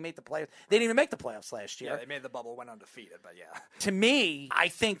barely made the playoffs. They didn't even make the playoffs last year. Yeah, they made the bubble, went undefeated, but yeah. To me, I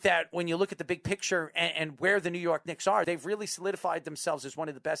think that when you look at the big picture and where the New York Knicks are, they've really solidified themselves as one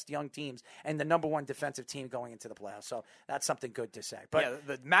of the best young teams and the number 1 defensive team going into the playoffs. So that's something good to say. But yeah,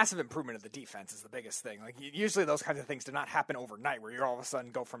 the massive improvement of the defense is the biggest thing. Like usually those kinds of things do not happen overnight where you all of a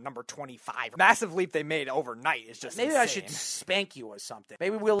sudden go from number 25. Massive leap they made overnight is just maybe insane. I should spank you or something.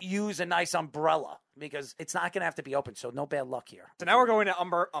 Maybe we'll use a nice umbrella because it's not going to have to be open, so no bad luck here. So now we're going to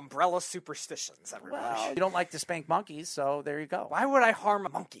umbrella superstitions, everybody. Well, you don't like to spank monkeys, so there you go. Why would I harm a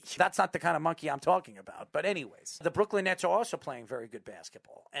monkey? That's not the kind of monkey I'm talking about. But anyways, the Brooklyn Nets are also playing very good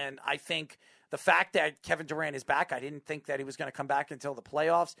basketball. And I think the fact that Kevin Durant is back, I didn't think that he was going to come back until the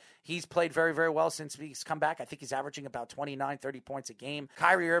playoffs. He's played very, very well since he's come back. I think he's averaging about 29, 30 points a game.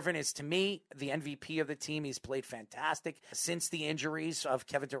 Kyrie Irving is, to me, the MVP of the team. He's played fantastic since the injuries of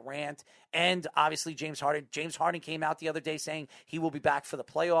Kevin Durant and obviously obviously James Harden. James Harden came out the other day saying he will be back for the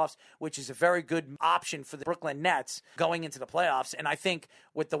playoffs, which is a very good option for the Brooklyn Nets going into the playoffs. And I think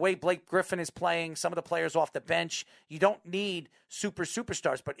with the way Blake Griffin is playing, some of the players off the bench, you don't need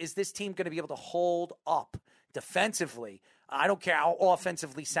superstars. But is this team going to be able to hold up defensively? I don't care how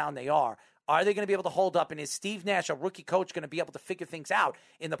offensively sound they are. Are they going to be able to hold up? And is Steve Nash, a rookie coach, going to be able to figure things out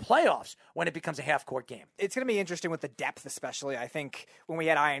in the playoffs when it becomes a half-court game? It's going to be interesting with the depth, especially. I think when we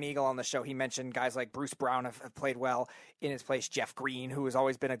had Ian Eagle on the show, he mentioned guys like Bruce Brown have played well. In his place, Jeff Green, who has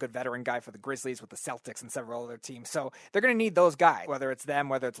always been a good veteran guy for the Grizzlies with the Celtics and several other teams. So they're going to need those guys, whether it's them,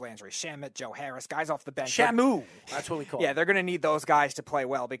 whether it's Landry Shamet, Joe Harris, guys off the bench. Shamu, that's what we call it. Yeah, they're going to need those guys to play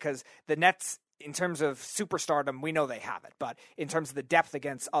well because the Nets, in terms of superstardom, we know they have it. But in terms of the depth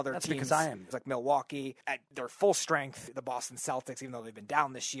against other teams, because I am like Milwaukee, at their full strength, the Boston Celtics, even though they've been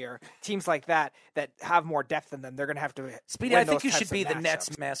down this year, teams like that have more depth than them, they're going to have to. Speedy, I think you should be the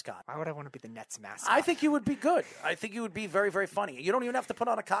Nets mascot. Why would I want to be the Nets mascot? I think you would be good. I think you would be very, very funny. You don't even have to put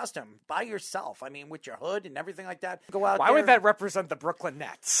on a costume by yourself. I mean, with your hood and everything like that. Go out. Why there. would that represent the Brooklyn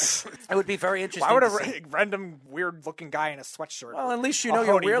Nets? It would be very interesting. Why would a random weird-looking guy in a sweatshirt? Well, at least you know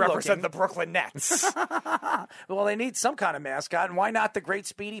you're weird represent looking. the Brooklyn Nets. Well, they need some kind of mascot, and why not the great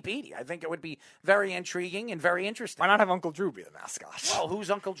Speedy Petey? I think it would be very intriguing and very interesting. Why not have Uncle Drew be the mascot? Well, who's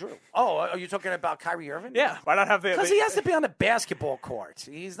Uncle Drew? Oh, are you talking about Kyrie Irving? Yeah, why not have the... Because he has to be on the basketball court.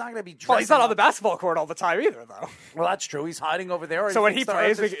 He's not going to be dressed. Well, he's not on the basketball court all the time either, though. Well, that's true. He's hiding over there. So when he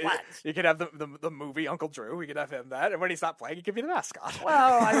plays, you could have the movie Uncle Drew. We could have him that. And when he's not playing, he could be the mascot.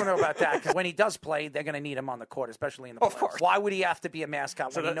 Well, I don't know about that. Because when he does play, they're going to need him on the court, especially in the playoffs. Of course. Why would he have to be a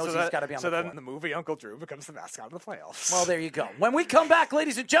mascot when he knows he's got to be on the court? So then the movie Uncle Drew becomes the mascot of the playoffs. Well, there you go. When we come back,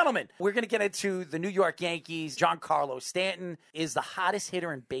 ladies and gentlemen, we're going to get into the New York Yankees. Giancarlo Stanton is the hottest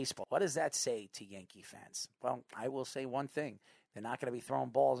hitter in baseball. What does that say to Yankee fans? Well, I will say one thing. They're not going to be throwing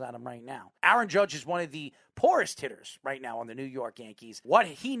balls at him right now. Aaron Judge is one of the poorest hitters right now on the New York Yankees. What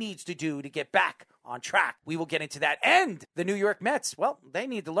he needs to do to get back on track, we will get into that. And the New York Mets, well, they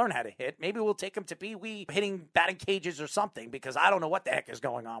need to learn how to hit. Maybe we'll take them to Pee Wee hitting batting cages or something because I don't know what the heck is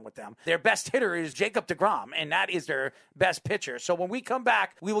going on with them. Their best hitter is Jacob deGrom, and that is their best pitcher. So when we come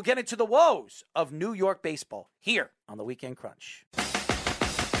back, we will get into the woes of New York baseball here on the Weekend Crunch.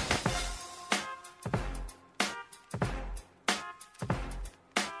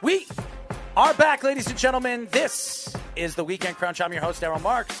 We are back, ladies and gentlemen. This is the Weekend Crunch. I'm your host, Errol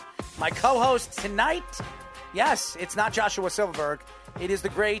Marks. My co-host tonight, yes, it's not Joshua Silverberg. It is the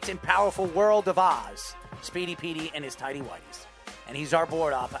great and powerful World of Oz, Speedy Petey and his Tidy Whities. And he's our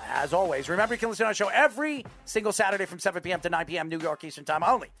board op, as always. Remember, you can listen to our show every single Saturday from 7 p.m. to 9 p.m. New York Eastern Time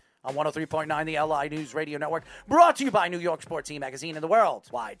only on 103.9, the LI News Radio Network, brought to you by New York Sports Team Magazine and the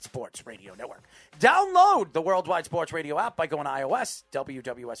Worldwide Sports Radio Network. Download the Worldwide Sports Radio app by going to iOS,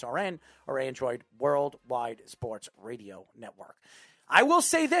 WWSRN, or Android, Worldwide Sports Radio Network. I will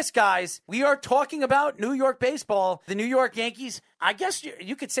say this, guys. We are talking about New York baseball. The New York Yankees, I guess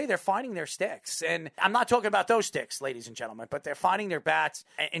you could say they're finding their sticks. And I'm not talking about those sticks, ladies and gentlemen, but they're finding their bats.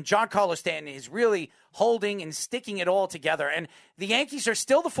 And Giancarlo Stanton is really holding and sticking it all together. And the Yankees are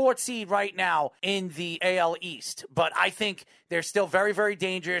still the fourth seed right now in the AL East. But I think they're still very, very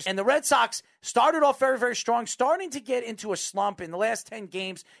dangerous. And the Red Sox started off very, very strong, starting to get into a slump. In the last 10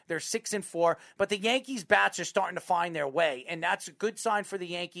 games, they're 6-4. But the Yankees' bats are starting to find their way. And that's a good sign for the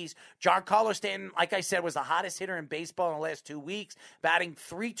Yankees. Giancarlo Stanton, like I said, was the hottest hitter in baseball in the last 2 weeks, batting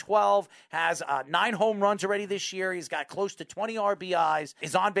 .312, has 9 home runs already this year. He's got close to 20 RBIs.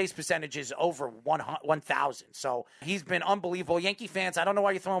 His on-base percentage is over 1,000. So he's been unbelievable. Yankee fans, I don't know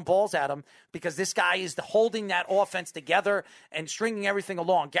why you're throwing balls at him because this guy is holding that offense together and stringing everything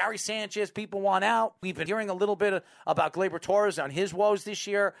along. Gary Sanchez, people want out. We've been hearing a little bit about Gleyber Torres on his woes this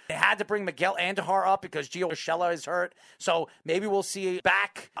year. They had to bring Miguel Andujar up because Gio Urshela is hurt. So maybe we'll see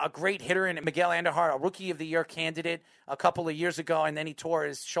back a great hitter in Miguel Andujar, a Rookie of the Year candidate a couple of years ago, and then he tore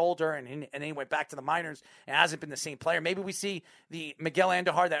his shoulder, and then he went back to the minors and hasn't been the same player. Maybe we see the Miguel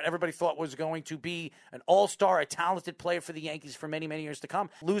Andujar that everybody thought was going to be an all-star, a talented player for the Yankees for many, many years to come.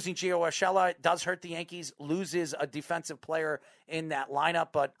 Losing Gio Urshela does hurt the Yankees, loses a defensive player in that lineup,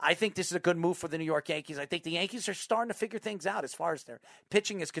 but I think this is a good move for the New York Yankees. I think the Yankees are starting to figure things out as far as their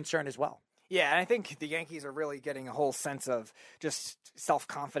pitching is concerned as well. Yeah, and I think the Yankees are really getting a whole sense of just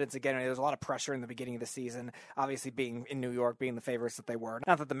self-confidence again. There was a lot of pressure in the beginning of the season, obviously being in New York, being the favorites that they were.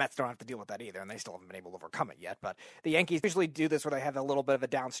 Not that the Mets don't have to deal with that either, and they still haven't been able to overcome it yet. But the Yankees usually do this where they have a little bit of a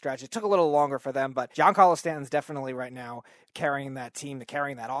down stretch. It took a little longer for them, but Giancarlo Stanton's definitely right now carrying that team,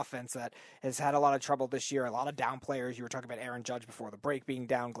 carrying that offense that has had a lot of trouble this year, a lot of down players. You were talking about Aaron Judge before the break being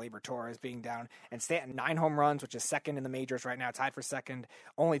down, Gleyber Torres being down, and Stanton 9 home runs, which is second in the majors right now, tied for second,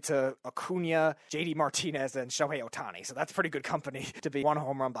 only to Acuna Acuna, JD Martinez, and Shohei Ohtani. So that's pretty good company to be one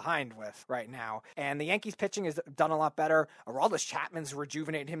home run behind with right now. And the Yankees pitching has done a lot better. Aroldis Chapman's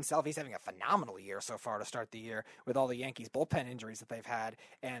rejuvenated himself. He's having a phenomenal year so far to start the year with all the Yankees bullpen injuries that they've had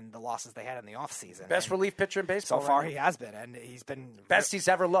and the losses they had in the offseason. Best relief pitcher in baseball. So far he has been, and he's been best he's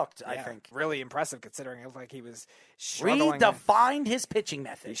ever looked, I think. Really impressive considering it looked like he was struggling. Redefined his pitching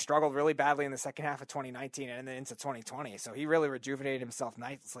method. He struggled really badly in the second half of 2019 and then into 2020. So he really rejuvenated himself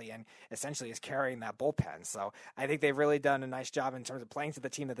nicely and essentially is carrying that bullpen. So I think they've really done a nice job in terms of playing to the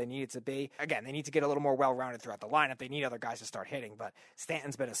team that they needed to be. Again, they need to get a little more well-rounded throughout the lineup. They need other guys to start hitting, but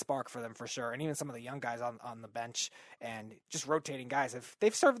Stanton's been a spark for them for sure. And even some of the young guys on the bench and just rotating guys,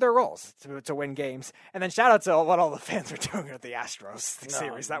 they've served their roles to win games. And then shout out to what all the fans were doing at the Astros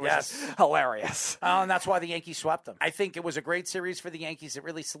series. That was just hilarious. And that's why the Yankees swept them. I think it was a great series for the Yankees. It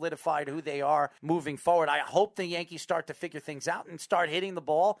really solidified who they are moving forward. I hope the Yankees start to figure things out and start hitting the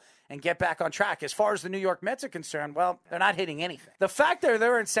ball and get back on track. As far as the New York Mets are concerned, well, they're not hitting anything. The fact that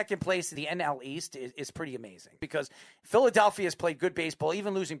they're in second place in the NL East is pretty amazing because Philadelphia has played good baseball,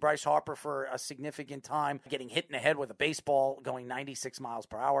 even losing Bryce Harper for a significant time, getting hit in the head with a baseball going 96 miles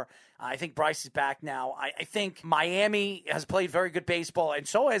per hour. I think Bryce is back now. I think Miami has played very good baseball, and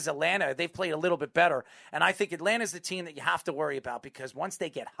so has Atlanta. They've played a little bit better, and I think Atlanta's the team that you have to worry about because once they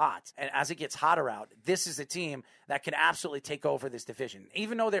get hot, and as it gets hotter out, this is a team that can absolutely take over this division.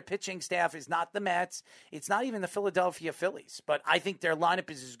 Even though their pitching staff is not the Mets, it's not even the Philadelphia Phillies, but I think their lineup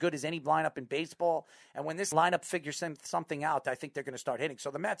is as good as any lineup in baseball, and when this lineup figures something out, I think they're going to start hitting.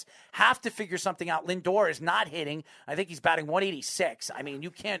 So the Mets have to figure something out. Lindor is not hitting. I think he's batting 186. I mean, you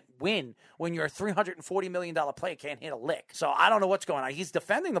can't win when you're a $340 million player, can't hit a lick. So I don't know what's going on. He's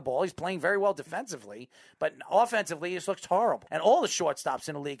defending the ball. He's playing very well defensively, but offensively, he just looks horrible. And all the shortstops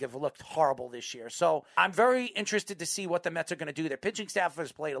in the league have looked horrible this year. So I'm very interested to see what the Mets are going to do. Their pitching staff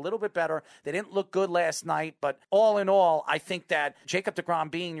has played a little bit better. They didn't look good last night, but all in all, I think that Jacob deGrom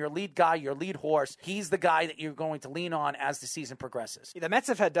being your lead guy, your lead horse, he's the guy that you're going to lean on as the season progresses. The Mets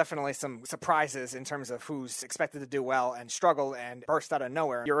have had definitely some surprises in terms of who's expected to do well and struggle and burst out of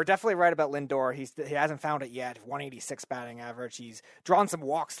nowhere. You're definitely right about Lindor. He hasn't found it yet. 186 batting average. He's drawn some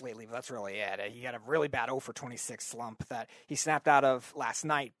walks lately, but that's really it. He had a really bad 0 for 26 slump that he snapped out of last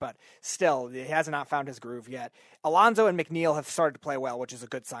night, but still, he has not found his groove yet. Alonso and McNeil have started to play well, which is a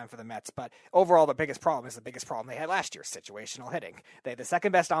good sign for the Mets, but overall, the biggest problem is the biggest problem they had last year, situational hitting. They had the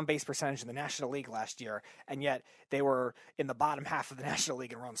second best on-base percentage in the National League last year, and yet they were in the bottom half of the National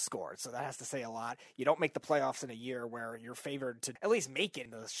League in runs scored, so that has to say a lot. You don't make the playoffs in a year where you're favored to at least make it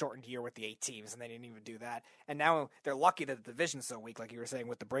in the shortened year with the 8 teams, and they didn't even do that. And now they're lucky that the division's so weak, like you were saying,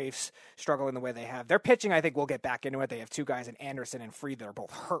 with the Braves struggling the way they have. Their pitching, I think, will get back into it. They have 2 guys in Anderson and Fried that are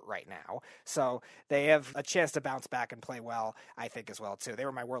both hurt right now, so they have a chance to bounce back and play well, I think, as well, too. They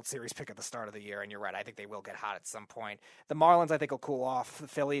were my World Series pick at the start of the year, and you're right, I think they will get hot at some point. The Marlins, I think, will cool off. The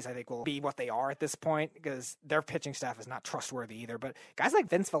Phillies, I think, will be what they are at this point because their pitching staff is not trustworthy either, but guys like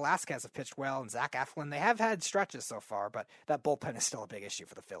Vince Velasquez have pitched well, and Zach Eflin, they have had stretches so far, but that bullpen is still a big issue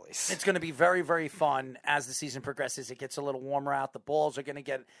for the Phillies. It's going to be very, very fun as the season progresses. It gets a little warmer out. The balls are going to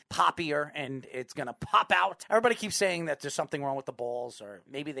get poppier, and it's going to pop out. Everybody keeps saying that there's something wrong with the balls, or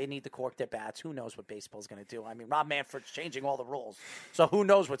maybe they need to cork their bats. Who knows what baseball is going to do? I mean, Rob Manfred's changing all the rules, so who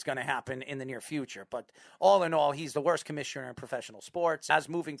knows what's going to happen in the near future. But all in all, he's the worst commissioner in professional sports. As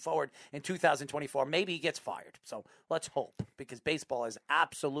moving forward in 2024, maybe he gets fired. So let's hope, because baseball is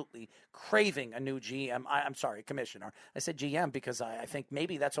absolutely craving a new GM. I'm sorry, commissioner. I said GM because I think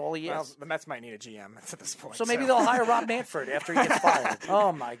maybe that's all he is. Well, the Mets might need a GM at this point. So maybe they'll hire Rob Manfred after he gets fired.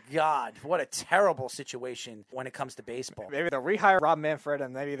 Oh, my God. What a terrible situation when it comes to baseball. Maybe they'll rehire Rob Manfred,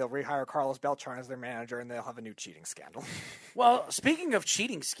 and maybe they'll rehire Carlos Beltran as their manager, and they'll have a new cheating scandal. Well, speaking of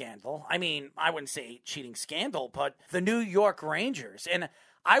cheating scandal, I mean, I wouldn't say cheating scandal, but the New York Rangers. And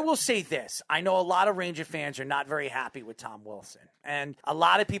I will say this. I know a lot of Ranger fans are not very happy with Tom Wilson. And a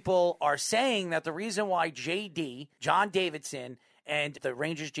lot of people are saying that the reason why JD, John Davidson, and the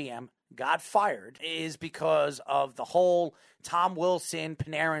Rangers GM got fired is because of the whole Tom Wilson,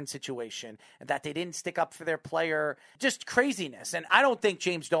 Panarin situation, and that they didn't stick up for their player. Just craziness. And I don't think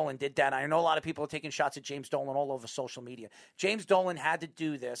James Dolan did that. I know a lot of people are taking shots at James Dolan all over social media. James Dolan had to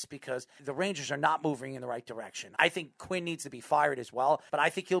do this because the Rangers are not moving in the right direction. I think Quinn needs to be fired as well, but I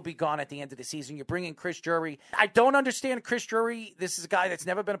think he'll be gone at the end of the season. You're bringing Chris Drury. I don't understand Chris Drury. This is a guy that's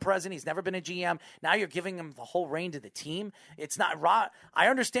never been a president. He's never been a GM. Now you're giving him the whole reign to the team. It's not right. I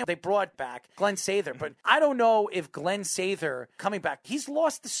understand they brought back Glenn Sather, but I don't know if Glenn Sather coming back, he's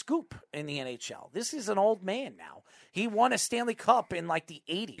lost the scoop in the NHL. This is an old man now. He won a Stanley Cup in like the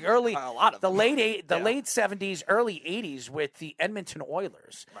 80s, late 70s, early 80s with the Edmonton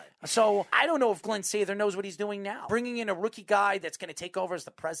Oilers. Right. So I don't know if Glenn Sather knows what he's doing now. Bringing in a rookie guy that's going to take over as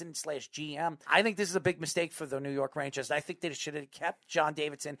the president/GM. I think this is a big mistake for the New York Rangers. I think they should have kept John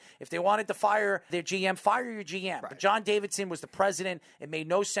Davidson. If they wanted to fire their GM, fire your GM. Right. But John Davidson was the president. It made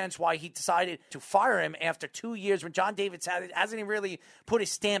no sense why he decided to fire him after 2 years when John Davidson hasn't even really put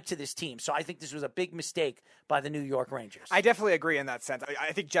his stamp to this team. So I think this was a big mistake by the New York Rangers. I definitely agree in that sense.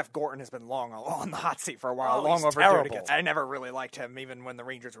 I think Jeff Gorton has been long on the hot seat for a while. Long overdue. I never really liked him, even when the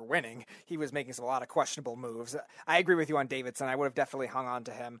Rangers were winning. He was making a lot of questionable moves. I agree with you on Davidson. I would have definitely hung on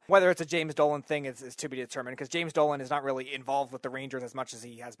to him. Whether it's a James Dolan thing is to be determined, because James Dolan is not really involved with the Rangers as much as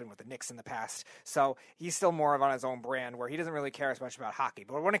he has been with the Knicks in the past. So he's still more of on his own brand, where he doesn't really care as much about hockey.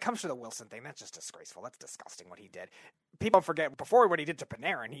 But when it comes to the Wilson thing, that's just disgraceful. That's disgusting what he did. People forget, before what he did to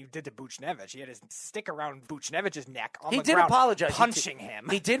Panarin, he did to Buchnevich. He had his stick around Buchnevich's neck on the ground, apologize. punching him.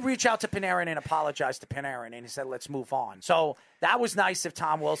 He did reach out to Panarin and apologize to Panarin, and he said, let's move on. So that was nice of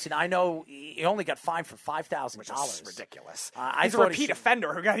Tom Wilson. I know he only got fined for $5,000. Which is ridiculous. He's a repeat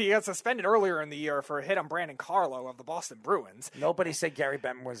offender who got suspended earlier in the year for a hit on Brandon Carlo of the Boston Bruins. Nobody said Gary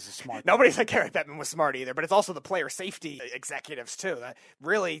Bettman was smart. Nobody said Gary Bettman was smart either, but it's also the player safety executives, too, that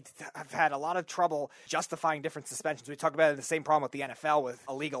really have had a lot of trouble justifying different suspensions. We talk about the same problem with the NFL with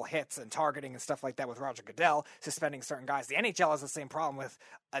illegal hits and targeting and stuff like that with Roger Goodell, suspending certain guys. The NHL has the same problem with,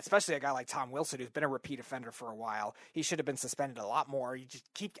 especially a guy like Tom Wilson, who's been a repeat offender for a while. He should have been suspended a lot more. You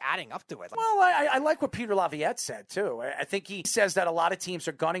just keep adding up to it. Well, I like what Peter Laviolette said, too. I think he says that a lot of teams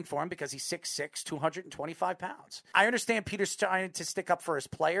are gunning for him because he's 6'6", 225 pounds. I understand Peter's trying to stick up for his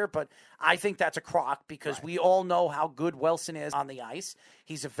player, but I think that's a crock because we all know how good Wilson is on the ice.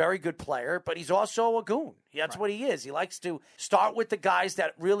 He's a very good player, but he's also a goon. That's what he is. He likes to start with the guys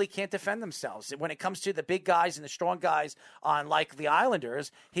that really can't defend themselves. When it comes to the big guys and the strong guys on, like, the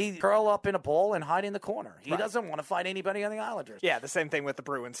Islanders, he curl up in a ball and hide in the corner. He doesn't want to fight anybody on the Islanders. Yeah, the same thing with the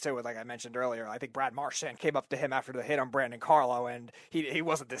Bruins, too, like I mentioned earlier. I think Brad Marchand came up to him after the hit on Brandon Carlo, and he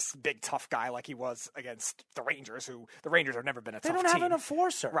wasn't this big, tough guy like he was against the Rangers, who the Rangers have never been a tough team. They don't have an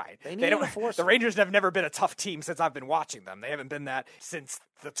enforcer. Right. They need an enforcer. The Rangers have never been a tough team since I've been watching them. They haven't been that since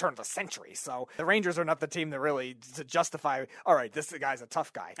the turn of the century. So the Rangers are not the team that really to justify, all right, this guy's a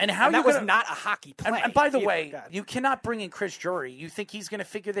tough guy. And that was not a hockey play. And by the way, you cannot bring in Chris Drury. You think he's going to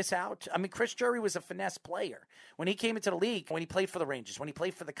figure this out? I mean, Chris Drury was a finesse player. When he came into the league, when he played for the Rangers, when he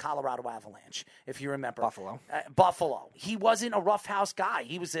played for the Colorado Avalanche, if you remember. Buffalo. He wasn't a roughhouse guy.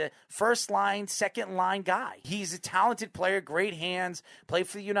 He was a first-line, second-line guy. He's a talented player, great hands, played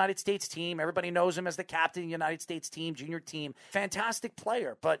for the United States team. Everybody knows him as the captain of the United States team, junior team. Fantastic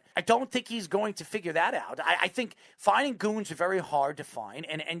player, but I don't think he's going to figure that out. I think finding goons are very hard to find,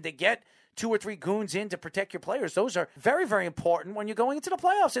 and to get 2 or 3 goons in to protect your players. Those are very, very important when you're going into the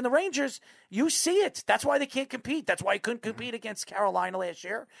playoffs. And the Rangers, you see it. That's why they can't compete. That's why he couldn't compete against Carolina last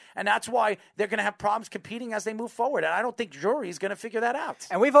year. And that's why they're going to have problems competing as they move forward. And I don't think Drury is going to figure that out.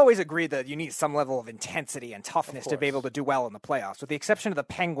 And we've always agreed that you need some level of intensity and toughness to be able to do well in the playoffs. With the exception of the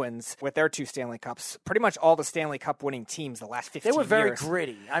Penguins with their 2 Stanley Cups, pretty much all the Stanley Cup winning teams the last 15 years. They were very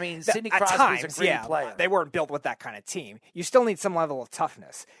gritty. I mean, Sidney Crosby's a gritty player. They weren't built with that kind of team. You still need some level of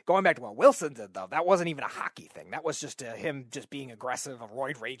toughness. Going back to what Wilson did, though, that wasn't even a hockey thing. That was just him just being aggressive, a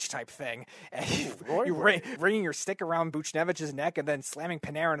roid rage type thing. And you ringing your stick around Buchnevich's neck and then slamming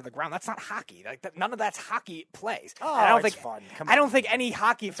Panarin to the ground. That's not hockey. None of that's hockey plays. Oh, I don't think fun. I don't think any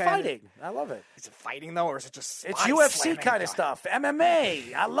hockey fan. Fighting. I love it. Is it fighting though, or is it just? It's UFC kind of stuff.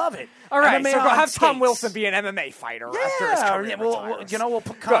 MMA. I love it. All right, MMA so go have skates. Tom Wilson be an MMA fighter after his career retires. We'll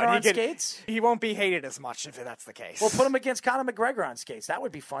put Conor on skates. He won't be hated as much if that's the case. We'll put him against Conor McGregor on skates. That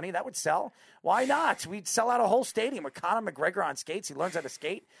would be funny. That would sell. Why not? We'd sell out a whole stadium with Conor McGregor on skates. He learns how to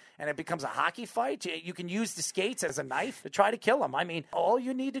skate, and it becomes a hockey fight. You can use the skates as a knife to try to kill him. I mean, all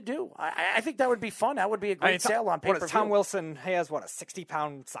you need to do. I think that would be fun. That would be a great sale on pay-per-view. Tom Wilson has, a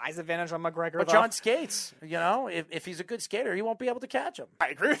 60-pound size advantage on McGregor? But John skates. If he's a good skater, he won't be able to catch him. I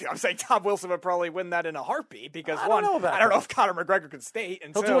agree with you. I'm saying Tom Wilson would probably win that in a heartbeat because, I don't know if Conor McGregor can skate.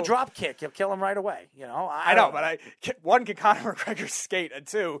 And he'll do a drop kick. He'll kill him right away. I know, but one, can Conor McGregor skate? And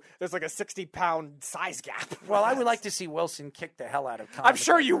 2, there's like a 60-pound size gap. Well, I would like to see Wilson kick the hell out of Conor. I'm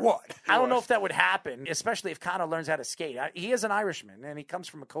sure you would. I don't know if that would happen, especially if Conor learns how to skate. He is an Irishman, and he comes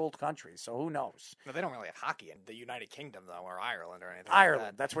from a cold country, so who knows? No, they don't really have hockey in the United Kingdom, though, or Ireland or anything Ireland,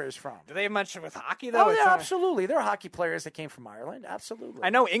 like that. That's where he's from. Do they have much with hockey, though? Oh, yeah, absolutely. There are hockey players that came from Ireland, absolutely. I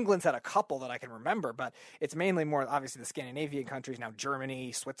know England's had a couple that I can remember, but it's mainly more, obviously, the Scandinavian countries, now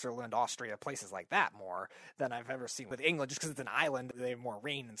Germany, Switzerland, Austria, places like that more than I've ever seen with England, just because it's an island, they have more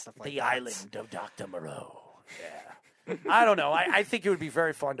rain and stuff like that. The island of Dr. Moreau. Yeah. I don't know. I think it would be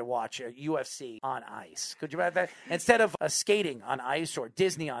very fun to watch a UFC on ice. Could you imagine that? Instead of skating on ice or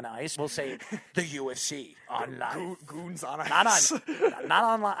Disney on ice, we'll say the UFC on life. Goons on ice. Not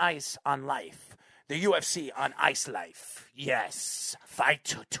on ice, on life. The UFC on ice life. Yes.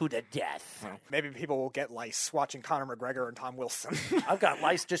 Fight to the death. Maybe people will get lice watching Conor McGregor and Tom Wilson. I've got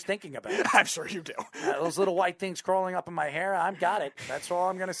lice just thinking about it. I'm sure you do. Those little white things crawling up in my hair, I've got it. That's all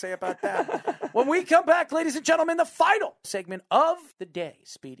I'm going to say about that. When we come back, ladies and gentlemen, the final segment of the day,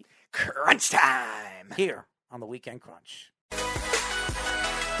 Speedy. Crunch time. Here on the Weekend Crunch.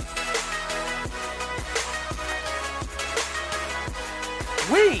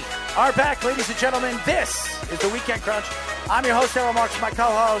 We are back, ladies and gentlemen. This is the Weekend Crunch. I'm your host, Errol Marks. My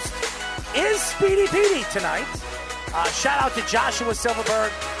co-host is Speedy Petey tonight. Shout out to Joshua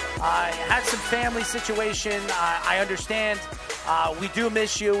Silverberg. Had some family situation. I understand. We do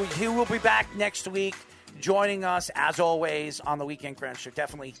miss you. He will be back next week, joining us, as always, on the Weekend Crunch. So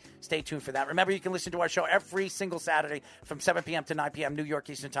definitely stay tuned for that. Remember, you can listen to our show every single Saturday from 7 p.m. to 9 p.m. New York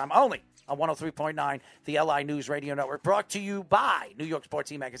Eastern Time, only on 103.9, the LI News Radio Network, brought to you by New York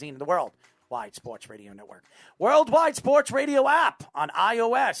Sports E-Magazine and the Worldwide Sports Radio Network. Worldwide Sports Radio app on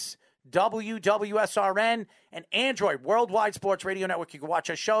iOS, WWSRN, and Android. Worldwide Sports Radio Network. You can watch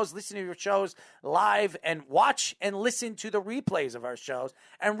our shows, listen to your shows live, and watch and listen to the replays of our shows,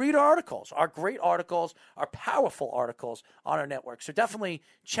 and read our articles, our great articles, our powerful articles on our network. So definitely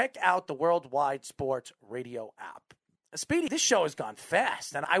check out the Worldwide Sports Radio app. Speedy, this show has gone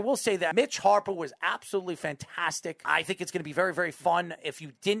fast, and I will say that Mitch Harper was absolutely fantastic. I think it's going to be very, very fun. If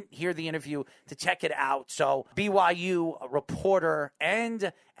you didn't hear the interview, to check it out. So BYU reporter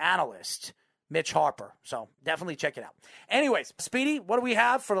and analyst Mitch Harper. So definitely check it out. Anyways, Speedy, what do we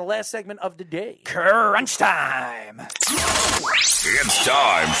have for the last segment of the day? Crunch time. It's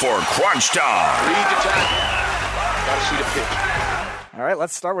time for Crunch Time. Read the time. Got to see the pitch. All right,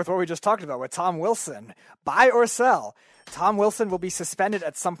 let's start with what we just talked about with Tom Wilson. Buy or sell? Tom Wilson will be suspended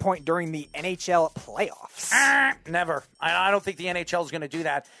at some point during the NHL playoffs. Never. I don't think the NHL is going to do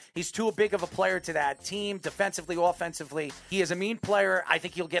that. He's too big of a player to that team, defensively, offensively. He is a mean player. I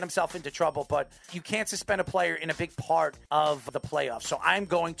think he'll get himself into trouble, but you can't suspend a player in a big part of the playoffs. So I'm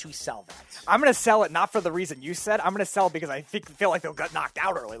going to sell that. I'm going to sell it not for the reason you said. I'm going to sell because I feel like they'll get knocked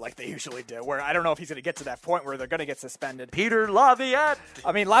out early like they usually do, where I don't know if he's going to get to that point where they're going to get suspended. Peter Laviolette.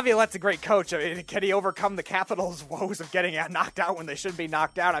 I mean, Laviolette's a great coach. I mean, can he overcome the Capitals' woes of getting knocked out when they should be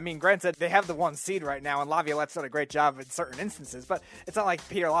knocked out? I mean, granted, they have the 1 seed right now, and Laviolette's done a great job in certain instances, but it's not like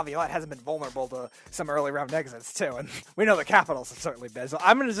Peter Laviolette hasn't been vulnerable to some early round exits, too, and we know the Capitals have certainly been. So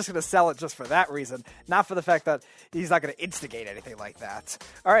I'm just going to sell it just for that reason, not for the fact that he's not going to instigate anything like that.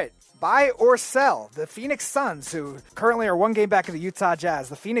 All right, buy or sell? The Phoenix Suns, who currently are 1 game back of the Utah Jazz,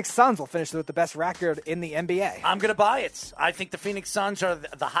 the Phoenix Suns will finish with the best record in the NBA. I'm going to buy it. I think the Phoenix Suns are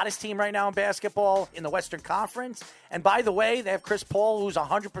the hottest team right now in basketball in the Western Conference. And by the way, they have Chris Paul, who's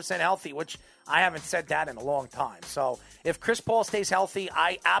 100% healthy, which I haven't said that in a long time. So if Chris Paul stays healthy,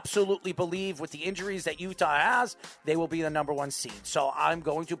 I absolutely believe with the injuries that Utah has, they will be the number 1 seed. So I'm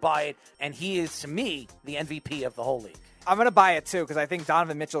going to buy it, and he is, to me, the MVP of the whole league. I'm going to buy it, too, because I think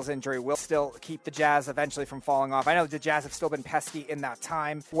Donovan Mitchell's injury will still keep the Jazz eventually from falling off. I know the Jazz have still been pesky in that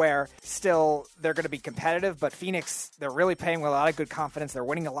time where still they're going to be competitive, but Phoenix, they're really playing with a lot of good confidence. They're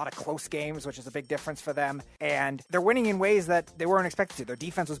winning a lot of close games, which is a big difference for them, and they're winning in ways that they weren't expected to. Their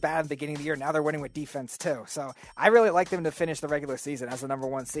defense was bad at the beginning of the year. Now they're winning with defense, too. So I really like them to finish the regular season as the number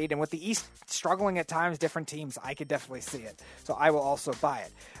 1 seed, and with the East struggling at times, different teams, I could definitely see it. So I will also buy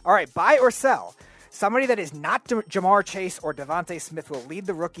it. All right, buy or sell? Somebody that is not Jamar Chase or Devontae Smith will lead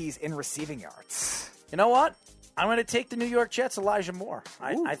the rookies in receiving yards. You know what? I'm going to take the New York Jets, Elijah Moore.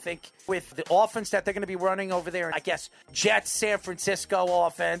 I think with the offense that they're going to be running over there, I guess Jets, San Francisco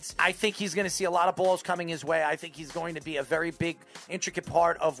offense, I think he's going to see a lot of balls coming his way. I think he's going to be a very big, intricate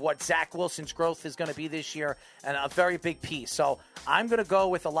part of what Zach Wilson's growth is going to be this year, and a very big piece. So I'm going to go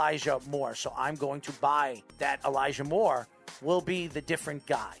with Elijah Moore. So I'm going to buy that Elijah Moore will be the different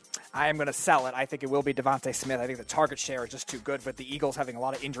guy. I am going to sell it. I think it will be Devontae Smith. I think the target share is just too good, but the Eagles having a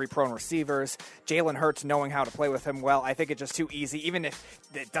lot of injury-prone receivers, Jalen Hurts knowing how to play with him well, I think it's just too easy. Even if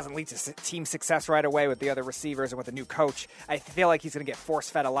it doesn't lead to team success right away with the other receivers and with a new coach, I feel like he's going to get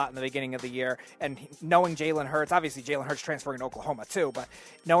force-fed a lot in the beginning of the year. And knowing Jalen Hurts, obviously Jalen Hurts transferring to Oklahoma too, but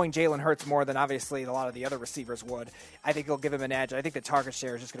knowing Jalen Hurts more than obviously a lot of the other receivers would, I think he'll give him an edge. I think the target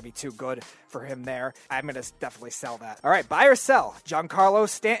share is just going to be too good for him there. I'm going to definitely sell that. All right, buy or sell? Giancarlo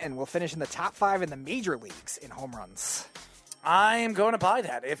Stanton will finish in the top 5 in the major leagues in home runs. I'm going to buy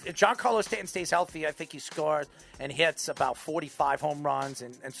that. If Giancarlo Stanton stays healthy, I think he scores and hits about 45 home runs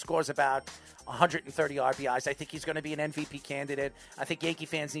and scores about 130 RBIs. I think he's going to be an MVP candidate. I think Yankee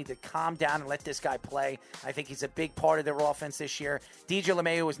fans need to calm down and let this guy play. I think he's a big part of their offense this year. DJ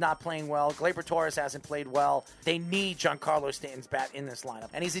LeMahieu is not playing well. Gleyber Torres hasn't played well. They need Giancarlo Stanton's bat in this lineup.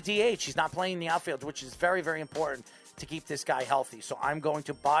 And he's a DH. He's not playing in the outfield, which is very, very important to keep this guy healthy. So I'm going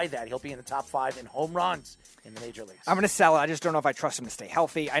to buy that. He'll be in the top 5 in home runs in the major leagues. I'm going to sell it. I just don't know if I trust him to stay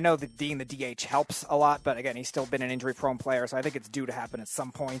healthy. I know that being the DH helps a lot, but again, he's still been an injury-prone player, so I think it's due to happen at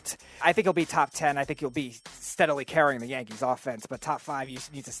some point. I think he'll be top 10. I think he'll be steadily carrying the Yankees offense, but top 5, you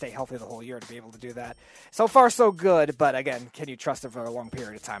need to stay healthy the whole year to be able to do that. So far, so good, but again, can you trust him for a long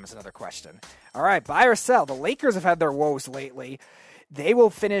period of time is another question. All right, buy or sell. The Lakers have had their woes lately. They will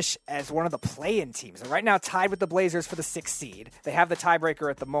finish as one of the play-in teams. They're right now tied with the Blazers for the 6th seed. They have the tiebreaker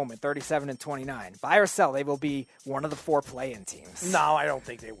at the moment, 37-29. Buy or sell, they will be one of the 4 play-in teams. No, I don't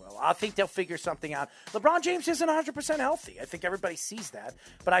think they will. I think they'll figure something out. LeBron James isn't 100% healthy. I think everybody sees that.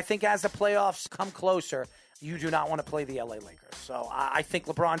 But I think as the playoffs come closer, you do not want to play the LA Lakers. So I think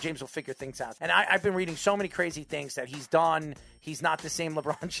LeBron James will figure things out. And I've been reading so many crazy things that he's done. He's not the same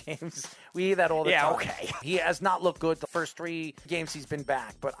LeBron James. We hear that all the time. Yeah, okay. He has not looked good the first 3 games he's been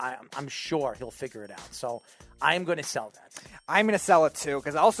back, but I'm sure he'll figure it out. So I'm going to sell that. I'm going to sell it too,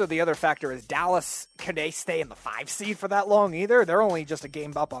 because also the other factor is Dallas, can they stay in the 5 seed for that long either? They're only just a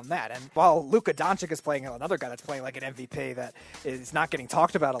game up on that. And while Luka Doncic is playing another guy that's playing like an MVP that is not getting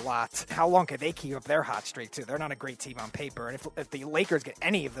talked about a lot, how long can they keep up their hot streak too? They're not a great team on paper. And if the Lakers get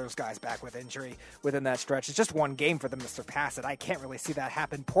any of those guys back with injury within that stretch, it's just one game for them to surpass it. I can't really see that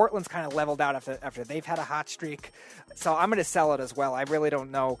happen. Portland's kind of leveled out after they've had a hot streak. So I'm going to sell it as well. I really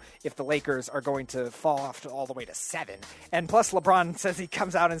don't know if the Lakers are going to fall off all the way to 7. And plus LeBron says he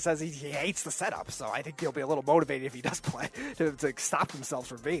comes out and says he hates the setup. So I think he'll be a little motivated if he does play to stop themselves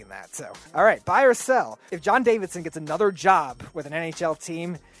from being that. So, all right, buy or sell. If John Davidson gets another job with an NHL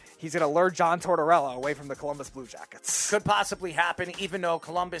team, he's going to lure John Tortorella away from the Columbus Blue Jackets. Could possibly happen, even though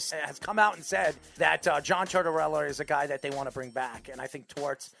Columbus has come out and said that John Tortorella is a guy that they want to bring back. And I think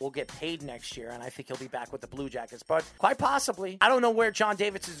Torts will get paid next year, and I think he'll be back with the Blue Jackets. But quite possibly. I don't know where John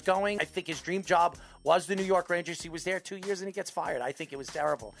Davidson is going. I think his dream job was the New York Rangers. He was there 2 years, and he gets fired. I think it was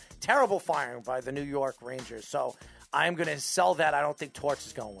terrible. Terrible firing by the New York Rangers. So I'm going to sell that. I don't think Torts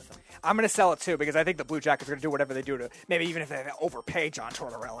is going with him. I'm going to sell it, too, because I think the Blue Jackets are going to do whatever they do to maybe even if they overpay John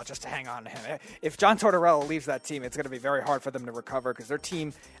Tortorella just to hang on to him. If John Tortorella leaves that team, it's going to be very hard for them to recover because their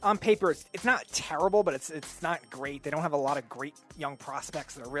team, on paper, it's not terrible, but it's not great. They don't have a lot of great young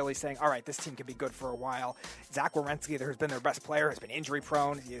prospects that are really saying, all right, this team can be good for a while. Zach Werenski, who's been their best player, has been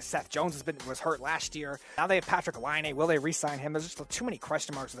injury-prone. Seth Jones was hurt last year. Now they have Patrick Laine. Will they re-sign him? There's just too many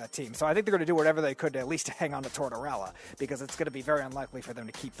question marks with that team. So I think they're going to do whatever they could to at least hang on to Tortorella, because it's going to be very unlikely for them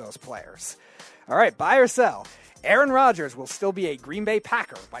to keep those players. All right, buy or sell. Aaron Rodgers will still be a Green Bay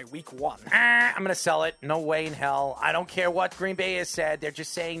Packer by week 1. I'm going to sell it. No way in hell. I don't care what Green Bay has said. They're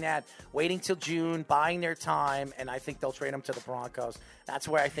just saying that, waiting till June, buying their time, and I think they'll trade him to the Broncos. That's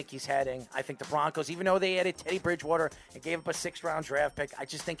where I think he's heading. I think the Broncos, even though they added Teddy Bridgewater and gave up a 6th-round draft pick, I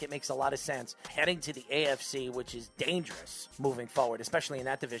just think it makes a lot of sense heading to the AFC, which is dangerous moving forward, especially in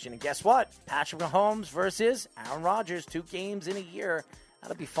that division. And guess what? Patrick Mahomes versus Aaron Rodgers, 2 games in a year.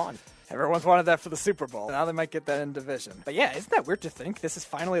 That'll be fun. Everyone's wanted that for the Super Bowl. Now they might get that in division. But yeah, isn't that weird to think? This is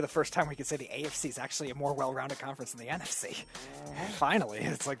finally the first time we can say the AFC is actually a more well-rounded conference than the NFC. Finally.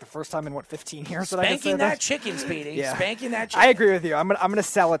 It's like the first time in, 15 years that I can say Spanking that chicken, Speedy. Yeah. Spanking that chicken. I agree with you. I'm gonna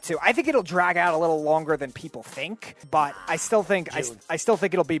sell it too. I think it'll drag out a little longer than people think, but I still think I still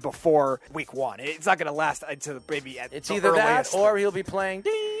think it'll be before week 1. It's not gonna last until maybe at It's the either earliest. that or he'll be playing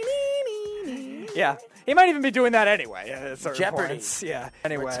Yeah. He might even be doing that anyway at certain Jeopardy. points. Yeah.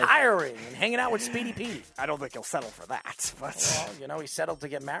 Anyway. retiring and hanging out with Speedy Petey. I don't think he'll settle for that. But Well, he settled to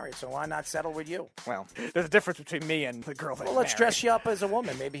get married, so why not settle with you? well, there's a difference between me and the girl that Well, let's married. dress you up as a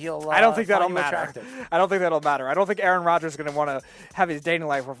woman. Maybe he'll I don't think that'll find you matter. attractive. I don't think that'll matter. I don't think Aaron Rodgers is going to want to have his dating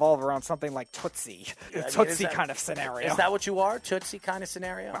life revolve around something like Tootsie. mean, Tootsie is that- kind of scenario. Is that what you are? Tootsie kind of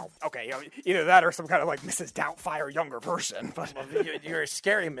scenario? Well, okay, either that or some kind of like Mrs. Doubtfire younger version. But You're a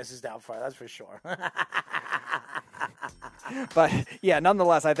scary Mrs. Doubtfire, that's for sure. But yeah,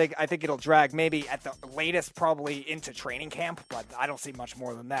 nonetheless, I think it'll drag maybe at the latest probably into training camp, but I don't see much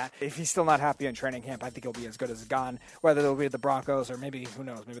more than that. If he's still not happy in training camp, I think he'll be as good as gone, whether it'll be the Broncos or maybe, who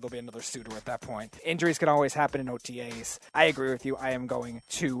knows, maybe there'll be another suitor at that point. Injuries can always happen in OTAs. I agree with you. I am going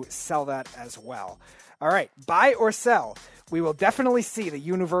to sell that as well. All right, buy or sell. We will definitely see the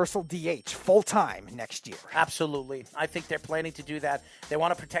universal DH full-time next year. Absolutely. I think they're planning to do that. They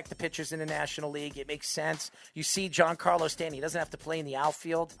want to protect the pitchers in the National League. It makes sense. You see Giancarlo understand he doesn't have to play in the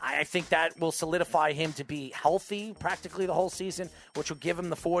outfield. I think that will solidify him to be healthy practically the whole season, which will give him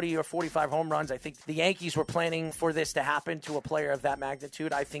the 40 or 45 home runs. I think the Yankees were planning for this to happen to a player of that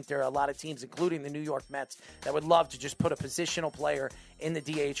magnitude. I think there are a lot of teams, including the New York Mets, that would love to just put a positional player in the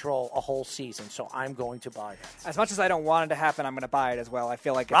DH role a whole season. So I'm going to buy that. As much as I don't want it to happen, I'm going to buy it as well. I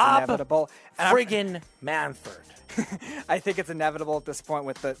feel like it's inevitable. Friggin' Manfred. I think it's inevitable at this point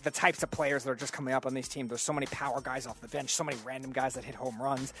with the types of players that are just coming up on these teams. There's so many power guys off the bench, so many random guys that hit home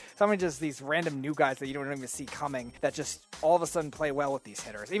runs, so many just these random new guys that you don't even see coming that just all of a sudden play well with these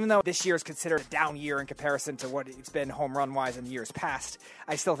hitters. Even though this year is considered a down year in comparison to what it's been home run wise in years past,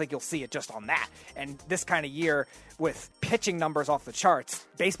 I still think you'll see it just on that. And this kind of year with pitching numbers off the charts,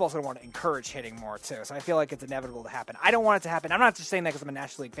 baseball's going to want to encourage hitting more too. So I feel like it's inevitable to happen. I don't want it to happen. I'm not just saying that because I'm a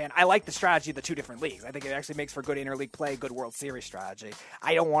National League fan. I like the strategy of the two different leagues. I think it actually makes for good interleague play, good World Series strategy.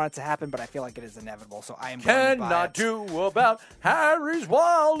 I don't want it to happen, but I feel like it is inevitable. So I am going to buy it. Cannot do about Harry's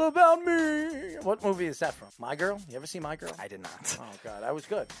wild about me. What movie is that from? My Girl? You ever see My Girl? I did not. Oh, God. That was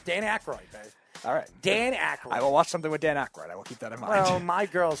good. Dan Aykroyd, babe. All right. Dan Aykroyd. I will watch something with Dan Aykroyd. I will keep that in mind. Well, My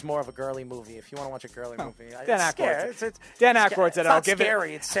Girl is more of a girly movie. If you want to watch a girly movie, Dan Aykroyd. Dan Aykroyd's in it. It's not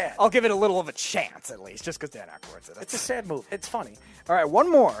scary. It's sad. I'll give it a little of a chance at least, just because Dan Aykroyd's in it. It's a sad movie. It's funny. All right,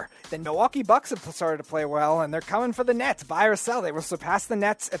 one more. The Milwaukee Bucks have started to play well, and they're coming for the Nets. Buy or sell. They will surpass the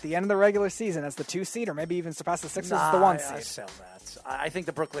Nets at the end of the regular season as the 2 seed, or maybe even surpass the Sixers as the 1 seed. I sell that. I think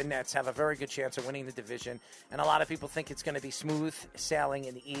the Brooklyn Nets have a very good chance of winning the division, and a lot of people think it's going to be smooth sailing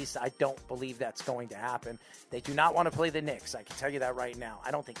in the East. I don't believe that's going to happen. They do not want to play the Knicks. I can tell you that right now.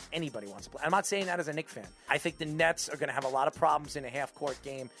 I don't think anybody wants to play. I'm not saying that as a Knicks fan. I think the Nets are going to have a lot of problems in a half-court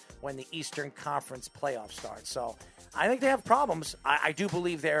game when the Eastern Conference playoffs start. So I think they have problems. I do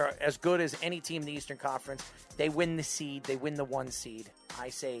believe they're as good as any team in the Eastern Conference. They win the seed. They win the 1 seed. I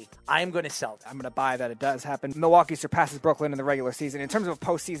say I'm going to sell that. I'm going to buy that it does happen. Milwaukee surpasses Brooklyn in the regular season. In terms of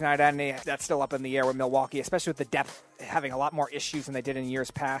postseason identity, that's still up in the air with Milwaukee, especially with the depth having a lot more issues than they did in years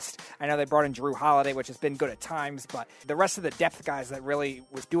past. I know they brought in Drew Holiday, which has been good at times, but the rest of the depth guys that really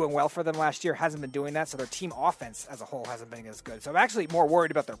was doing well for them last year hasn't been doing that, so their team offense as a whole hasn't been as good. So I'm actually more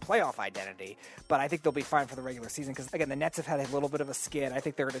worried about their playoff identity, but I think they'll be fine for the regular season because, again, the Nets have had a little bit of a skid. I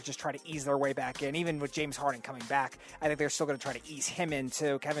think they're going to just try to ease their way back in. Even with James Harden coming back, I think they're still going to try to ease him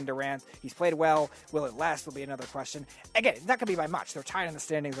into Kevin Durant. He's played well. Will it last will be another question. Again, it's not going to be by much. They're tied in the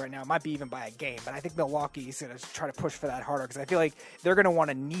standings right now. It might be even by a game, but I think Milwaukee is going to try to push for that harder because I feel like they're going to want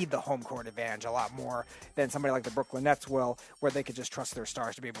to need the home court advantage a lot more than somebody like the Brooklyn Nets will, where they could just trust their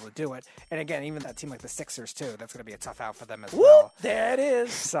stars to be able to do it. And again, even that team like the Sixers, too, that's going to be a tough out for them as well. There it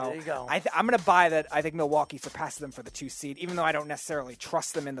is. So there you go. I'm going to buy that. I think Milwaukee surpasses them for the 2 seed, even though I don't necessarily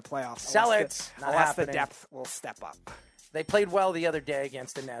trust them in the playoffs. Sell it. Unless the depth will step up. They played well the other day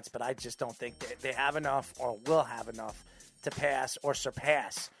against the Nets, but I just don't think they have enough or will have enough to pass or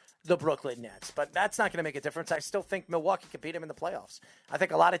surpass the Brooklyn Nets. But that's not going to make a difference. I still think Milwaukee can beat them in the playoffs. I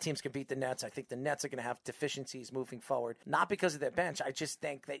think a lot of teams can beat the Nets. I think the Nets are going to have deficiencies moving forward, not because of their bench. I just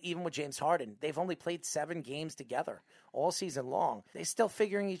think that even with James Harden, they've only played 7 games together all season long. They're still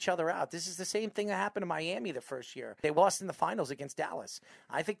figuring each other out. This is the same thing that happened to Miami the first year. They lost in the finals against Dallas.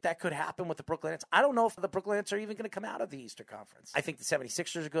 I think that could happen with the Brooklyn Nets. I don't know if the Brooklyn Nets are even going to come out of the Eastern Conference. I think the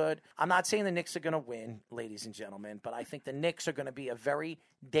 76ers are good. I'm not saying the Knicks are going to win, ladies and gentlemen, but I think the Knicks are going to be a very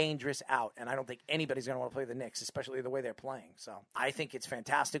dangerous out, and I don't think anybody's going to want to play the Knicks, especially the way they're playing. So I think it's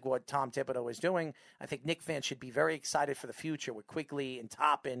fantastic what Tom Thibodeau is doing. I think Knicks fans should be very excited for the future with Quigley and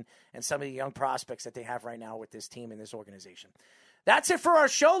Toppin and some of the young prospects that they have right now with this team and this organization. That's it for our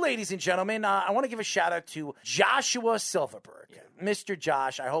show, ladies and gentlemen. I want to give a shout-out to Joshua Silverberg. Yeah. Mr.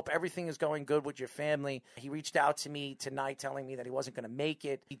 Josh, I hope everything is going good with your family. He reached out to me tonight telling me that he wasn't going to make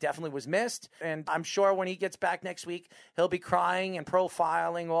it. He definitely was missed, and I'm sure when he gets back next week, he'll be crying and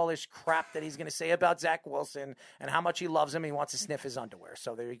profiling all this crap that he's going to say about Zach Wilson and how much he loves him. He wants to sniff his underwear,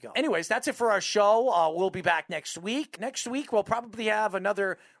 so there you go. Anyways, that's it for our show. We'll be back next week. Next week, we'll probably have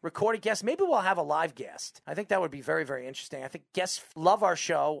another recorded guest. Maybe we'll have a live guest. I think that would be very, very interesting. I think guests love our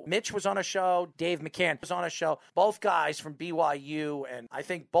show. Mitch was on a show. Dave McCann was on a show. Both guys from BYU, and I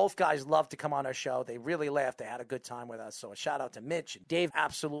think both guys love to come on our show. They really laughed. They had a good time with us. So a shout out to Mitch. Dave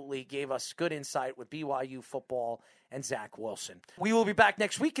absolutely gave us good insight with BYU football and Zach Wilson. We will be back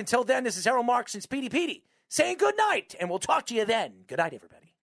next week. Until then, this is Errol Marks and Speedy Petey saying good night, and we'll talk to you then. Good night, everybody.